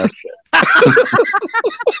on the casket.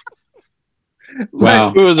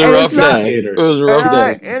 Wow. It was a rough day. It was a rough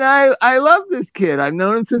day. And I love this kid. I've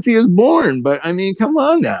known him since he was born. But I mean, come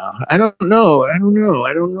on now. I don't know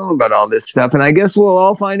about all this stuff. And I guess we'll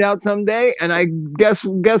all find out someday. And I guess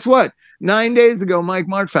what? 9 days ago, Mike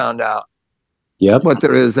Martt found out what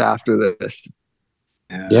there is after this.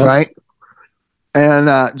 Yeah. Right? And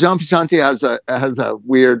John Frusciante has a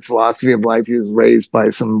weird philosophy of life. He was raised by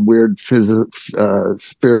some weird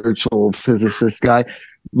spiritual physicist guy.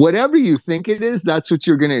 Whatever you think it is, that's what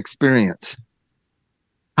you're going to experience.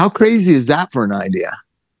 How crazy is that for an idea?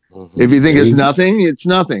 Mm-hmm. If you think it's nothing, it's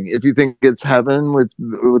nothing. If you think it's heaven with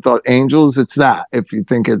angels, it's that. If you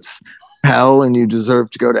think it's hell and you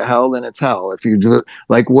deserve to go to hell, then it's hell. If you do,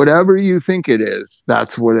 like, whatever you think it is,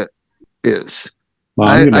 that's what it is. Well,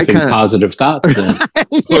 I'm going to think positive thoughts then.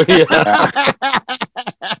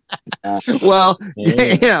 Well,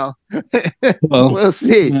 we'll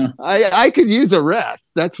see. Yeah. I could use a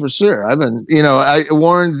rest. That's for sure. I've been,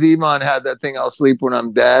 Warren Zevon had that thing, I'll sleep when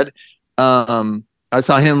I'm dead. I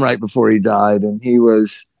saw him right before he died, and he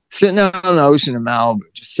was sitting out on the ocean in Malibu,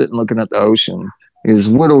 just sitting looking at the ocean. He was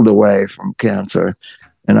whittled away from cancer.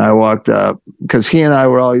 And I walked up because he and I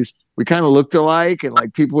were always, we kind of looked alike, and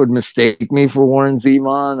like people would mistake me for Warren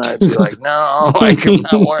Zevon. I'd be like, no, I'm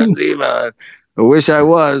not Warren Zevon. I wish I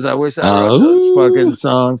was. I wish I wrote those fucking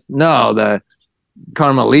songs. No, the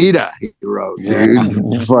Carmelita he wrote,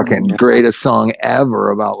 dude. Fucking greatest song ever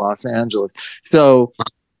about Los Angeles. So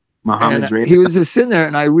he was just sitting there,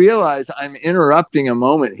 and I realized I'm interrupting a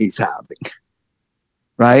moment he's having.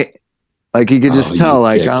 Right? Like he could just tell,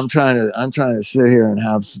 like, I'm trying to sit here and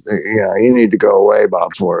have, you need to go away,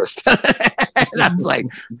 Bob Forrest. And I was like,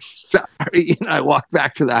 sorry. And I walked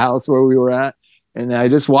back to the house where we were at, and I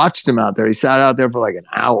just watched him out there. He sat out there for like an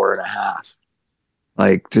hour and a half,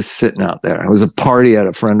 like just sitting out there. It was a party at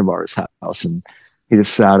a friend of ours' house, and he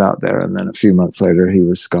just sat out there. And then a few months later, he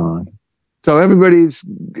was gone. So everybody,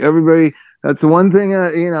 that's the one thing,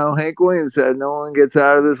 Hank Williams said, no one gets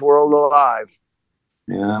out of this world alive.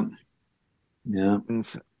 Yeah. Yeah.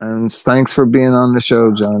 And thanks for being on the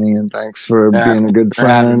show, Jonny, and thanks for being a good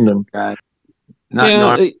friend. And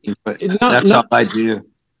that's all I do.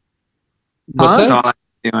 That's all I'm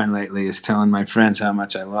doing lately is telling my friends how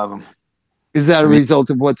much I love them. Is that a result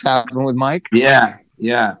of what's happened with Mike? Yeah,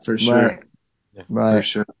 for sure. Right. For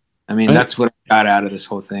sure. I mean, that's what I got out of this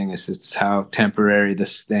whole thing is it's how temporary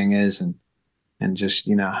this thing is, and just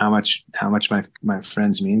how much my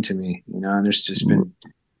friends mean to me. And there's just been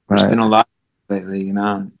a lot lately.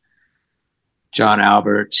 John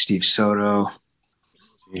Albert, Steve Soto.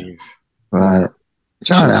 Right.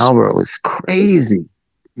 John Albert was crazy.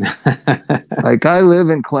 Like I live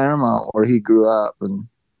in Claremont where he grew up, and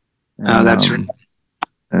that's right.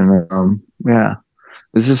 And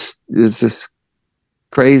it's just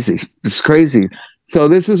crazy. It's crazy. So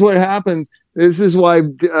this is what happens. This is why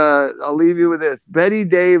I'll leave you with this. Betty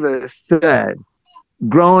Davis said,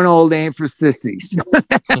 "Growing old ain't for sissies."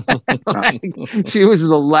 Like, she was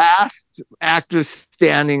the last actress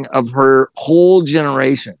standing of her whole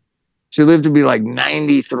generation. She lived to be like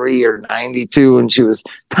 93 or 92, and she was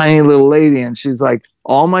a tiny little lady. And she's like,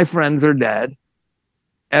 all my friends are dead.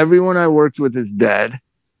 Everyone I worked with is dead,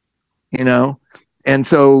 And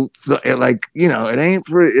so, like, it ain't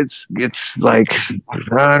for, it's like,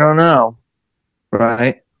 I don't know.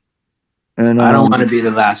 Right. And I don't want to be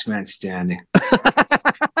the last man standing.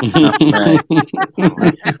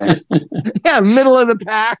 Yeah, middle of the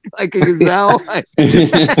pack, like a gazelle.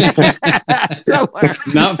 Somewhere.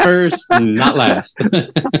 Not first, not last.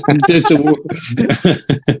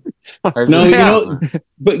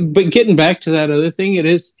 But getting back to that other thing, it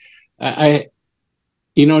is,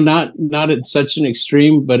 not at such an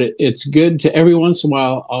extreme, but it's good to every once in a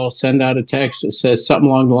while, I'll send out a text that says something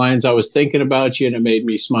along the lines, I was thinking about you and it made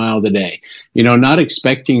me smile today. Not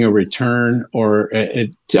expecting a return or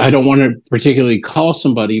I don't want to particularly call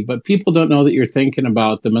somebody, but people don't know that you're thinking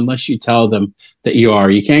about them unless you tell them that you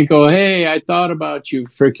are. You can't go, hey, I thought about you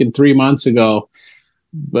freaking 3 months ago.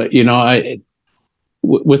 But,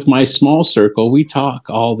 with my small circle, we talk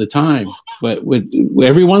all the time, but with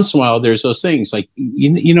every once in a while, there's those things like,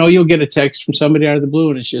 you'll get a text from somebody out of the blue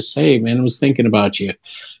and it's just, hey man, I was thinking about you.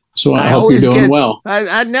 So I hope you're doing well.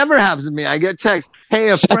 That never happens to me. I get text, hey,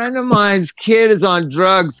 a friend of mine's kid is on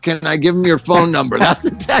drugs. Can I give him your phone number?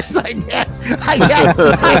 That's a text I get. I get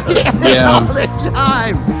all the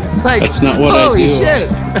time. Like, that's not what I do.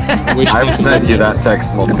 Shit. I've sent you that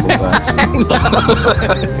text multiple times.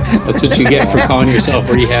 That's what you get for calling yourself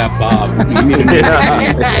Rehab Bob. You need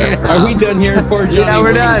to Are we done here, poor Jonny? Yeah,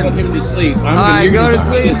 we're done. Him to sleep. All right, go to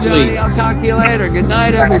sleep, Jonny. I'll talk to you later. Good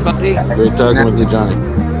night, everybody. Great talking with you, Jonny.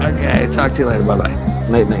 Okay, talk to you later. Bye-bye.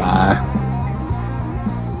 Night.